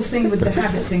find the whole thing with the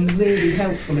habit thing really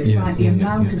helpful. It's like the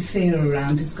amount of fear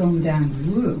around has gone down.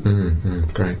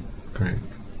 Great.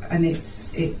 And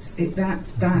that's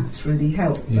really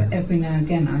helped. But every now and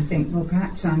again I think, well,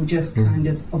 perhaps I'm just kind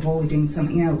of avoiding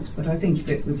something else, but I think if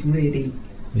it was really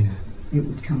it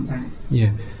would come back.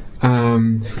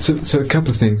 So a couple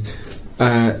of things.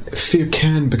 Fear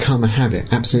can become a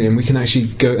habit, absolutely, and we can actually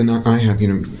go. And I have,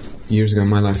 years ago in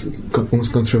my life,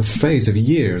 almost gone through a phase of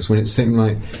years when it seemed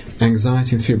like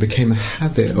anxiety and fear became a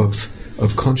habit of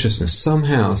consciousness.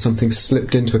 Somehow, something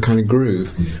slipped into a kind of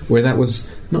groove where that was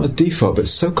not a default, but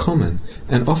so common.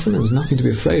 And often there was nothing to be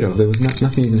afraid of. There was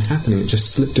nothing even happening. It just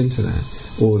slipped into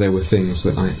that, or there were things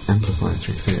that I amplified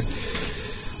through fear.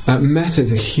 Metta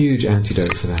is a huge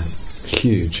antidote for that.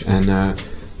 Huge. And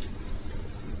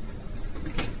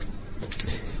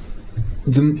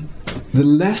the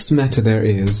less metta there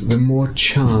is, the more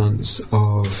chance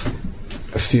of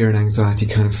fear and anxiety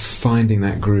kind of finding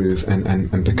that groove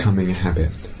and becoming a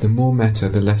habit. The more metta,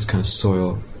 the less kind of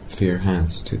soil fear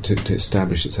has to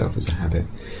establish itself as a habit.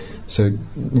 So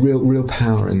real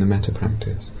power in the metta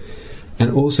practice.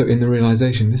 And also in the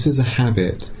realization, this is a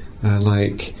habit,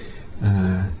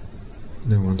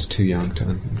 no one's too young to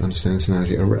understand this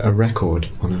analogy. A record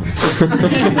on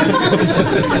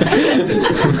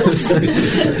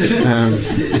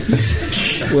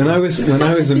when I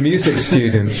was a music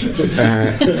student,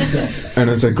 and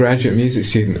as a graduate music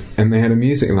student, and they had a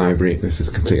music library. This is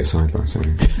completely a sidebar,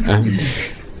 sorry.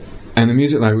 And the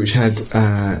music library, which had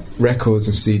records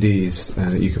and CDs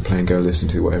that you could play and go listen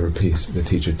to whatever piece the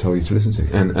teacher told you to listen to,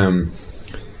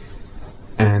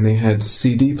 and they had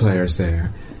CD players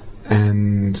there.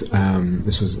 And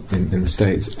this was in the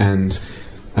States, and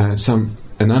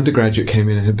an undergraduate came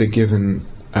in and had been given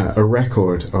a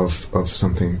record of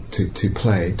something to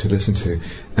play, to listen to,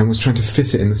 and was trying to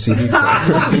fit it in the CD player.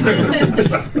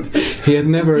 He had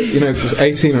never, was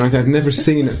 18 and had never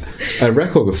seen a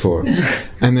record before,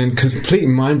 and then completely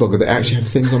mind-boggled that it actually had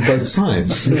things on both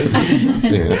sides.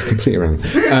 Yeah, that's completely wrong.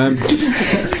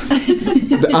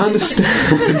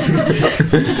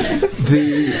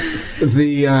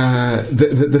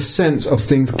 The sense of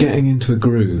things getting into a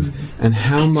groove, and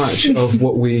how much of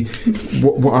what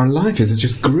our life is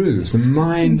just grooves. The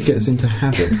mind gets into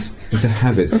habits.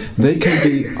 They can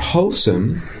be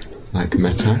wholesome, like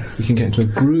metta. We can get into a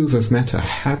groove of metta, a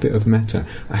habit of metta,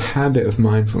 a habit of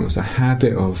mindfulness, a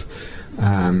habit of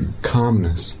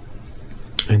calmness.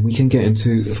 And we can get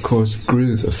into, of course,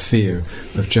 grooves of fear,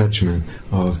 of judgment,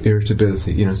 of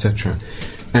irritability, etc.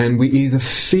 And we either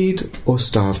feed or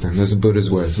starve them. Those are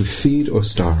Buddha's words. We feed or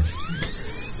starve.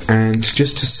 And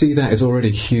just to see that is already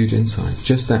a huge insight.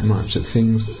 Just that much, that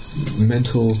things,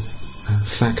 mental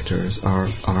factors are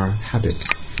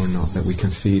habits or not, that we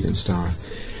can feed and starve.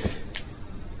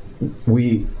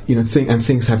 We,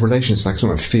 things have relationships, like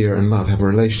something like fear and love have a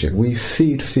relationship. We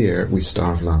feed fear, we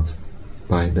starve love.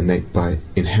 By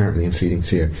inherently in feeding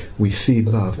fear. We feed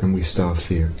love and we starve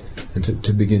fear. And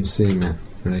to begin seeing that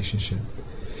relationship.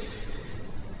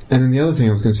 And then the other thing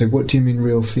I was going to say, what do you mean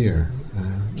real fear?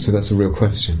 So that's a real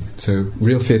question. So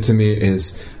real fear to me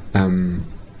is, there's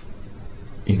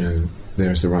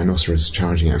the rhinoceros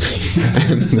charging at me.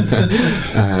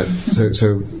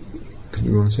 So could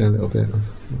you want to say a little bit?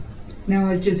 No, I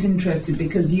was just interested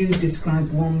because you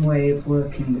described one way of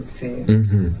working with fear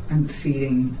and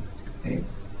feeling it.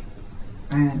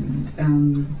 And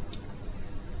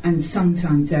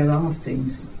sometimes there are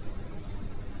things.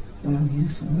 Well,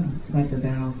 yes, whether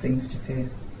there are things to fear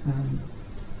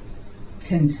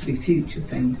tends to be future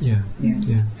things. Yeah.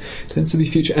 Tends to be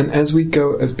future. And as we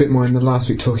go a bit more in the last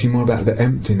week, talking more about the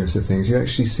emptiness of things, you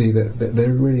actually see that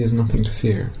there really is nothing to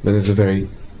fear. But there's a very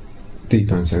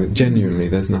deep understanding that genuinely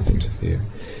there's nothing to fear.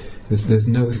 There's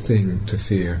no thing to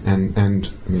fear. And I mean,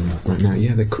 right now,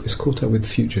 it's caught up with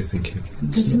future thinking.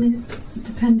 Doesn't it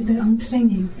depend a bit on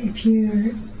clinging? If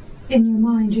you're in your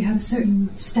mind, you have a certain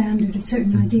standard, a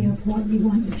certain idea of what you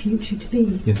want the future to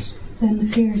be. Yes. Then the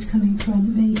fear is coming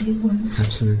from maybe it won't.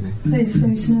 Absolutely. But if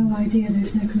there's no idea,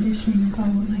 there's no conditioning of I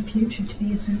want my future to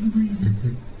be a certain way.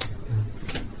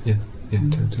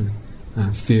 Totally.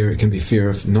 Fear. It can be fear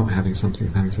of not having something,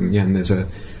 of having something. Yeah, and there's a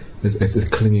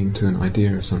clinging to an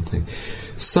idea of something.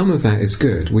 Some of that is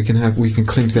good. We can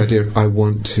cling to the idea of I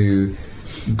want to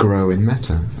grow in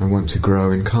metta. I want to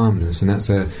grow in calmness, and that's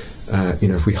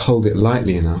if we hold it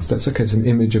lightly enough, that's okay. It's an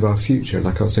image of our future.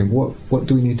 Like I was saying, what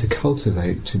do we need to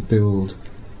cultivate to build,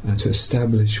 to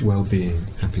establish well-being,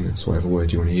 happiness, whatever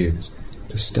word you want to use,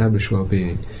 to establish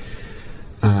well-being.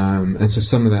 And so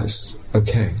some of that's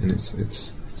okay, and it's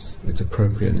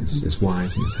appropriate, and it's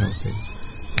wise, and it's healthy.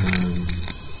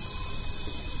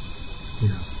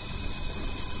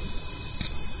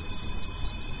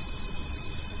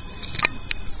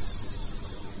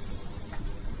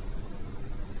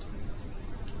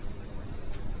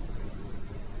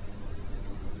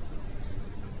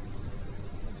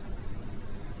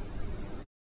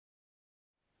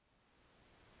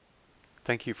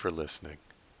 Thank you for listening.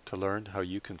 To learn how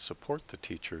you can support the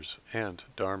teachers and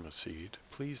Dharma Seed,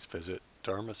 please visit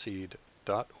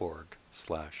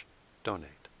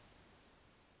dharmaseed.org/donate.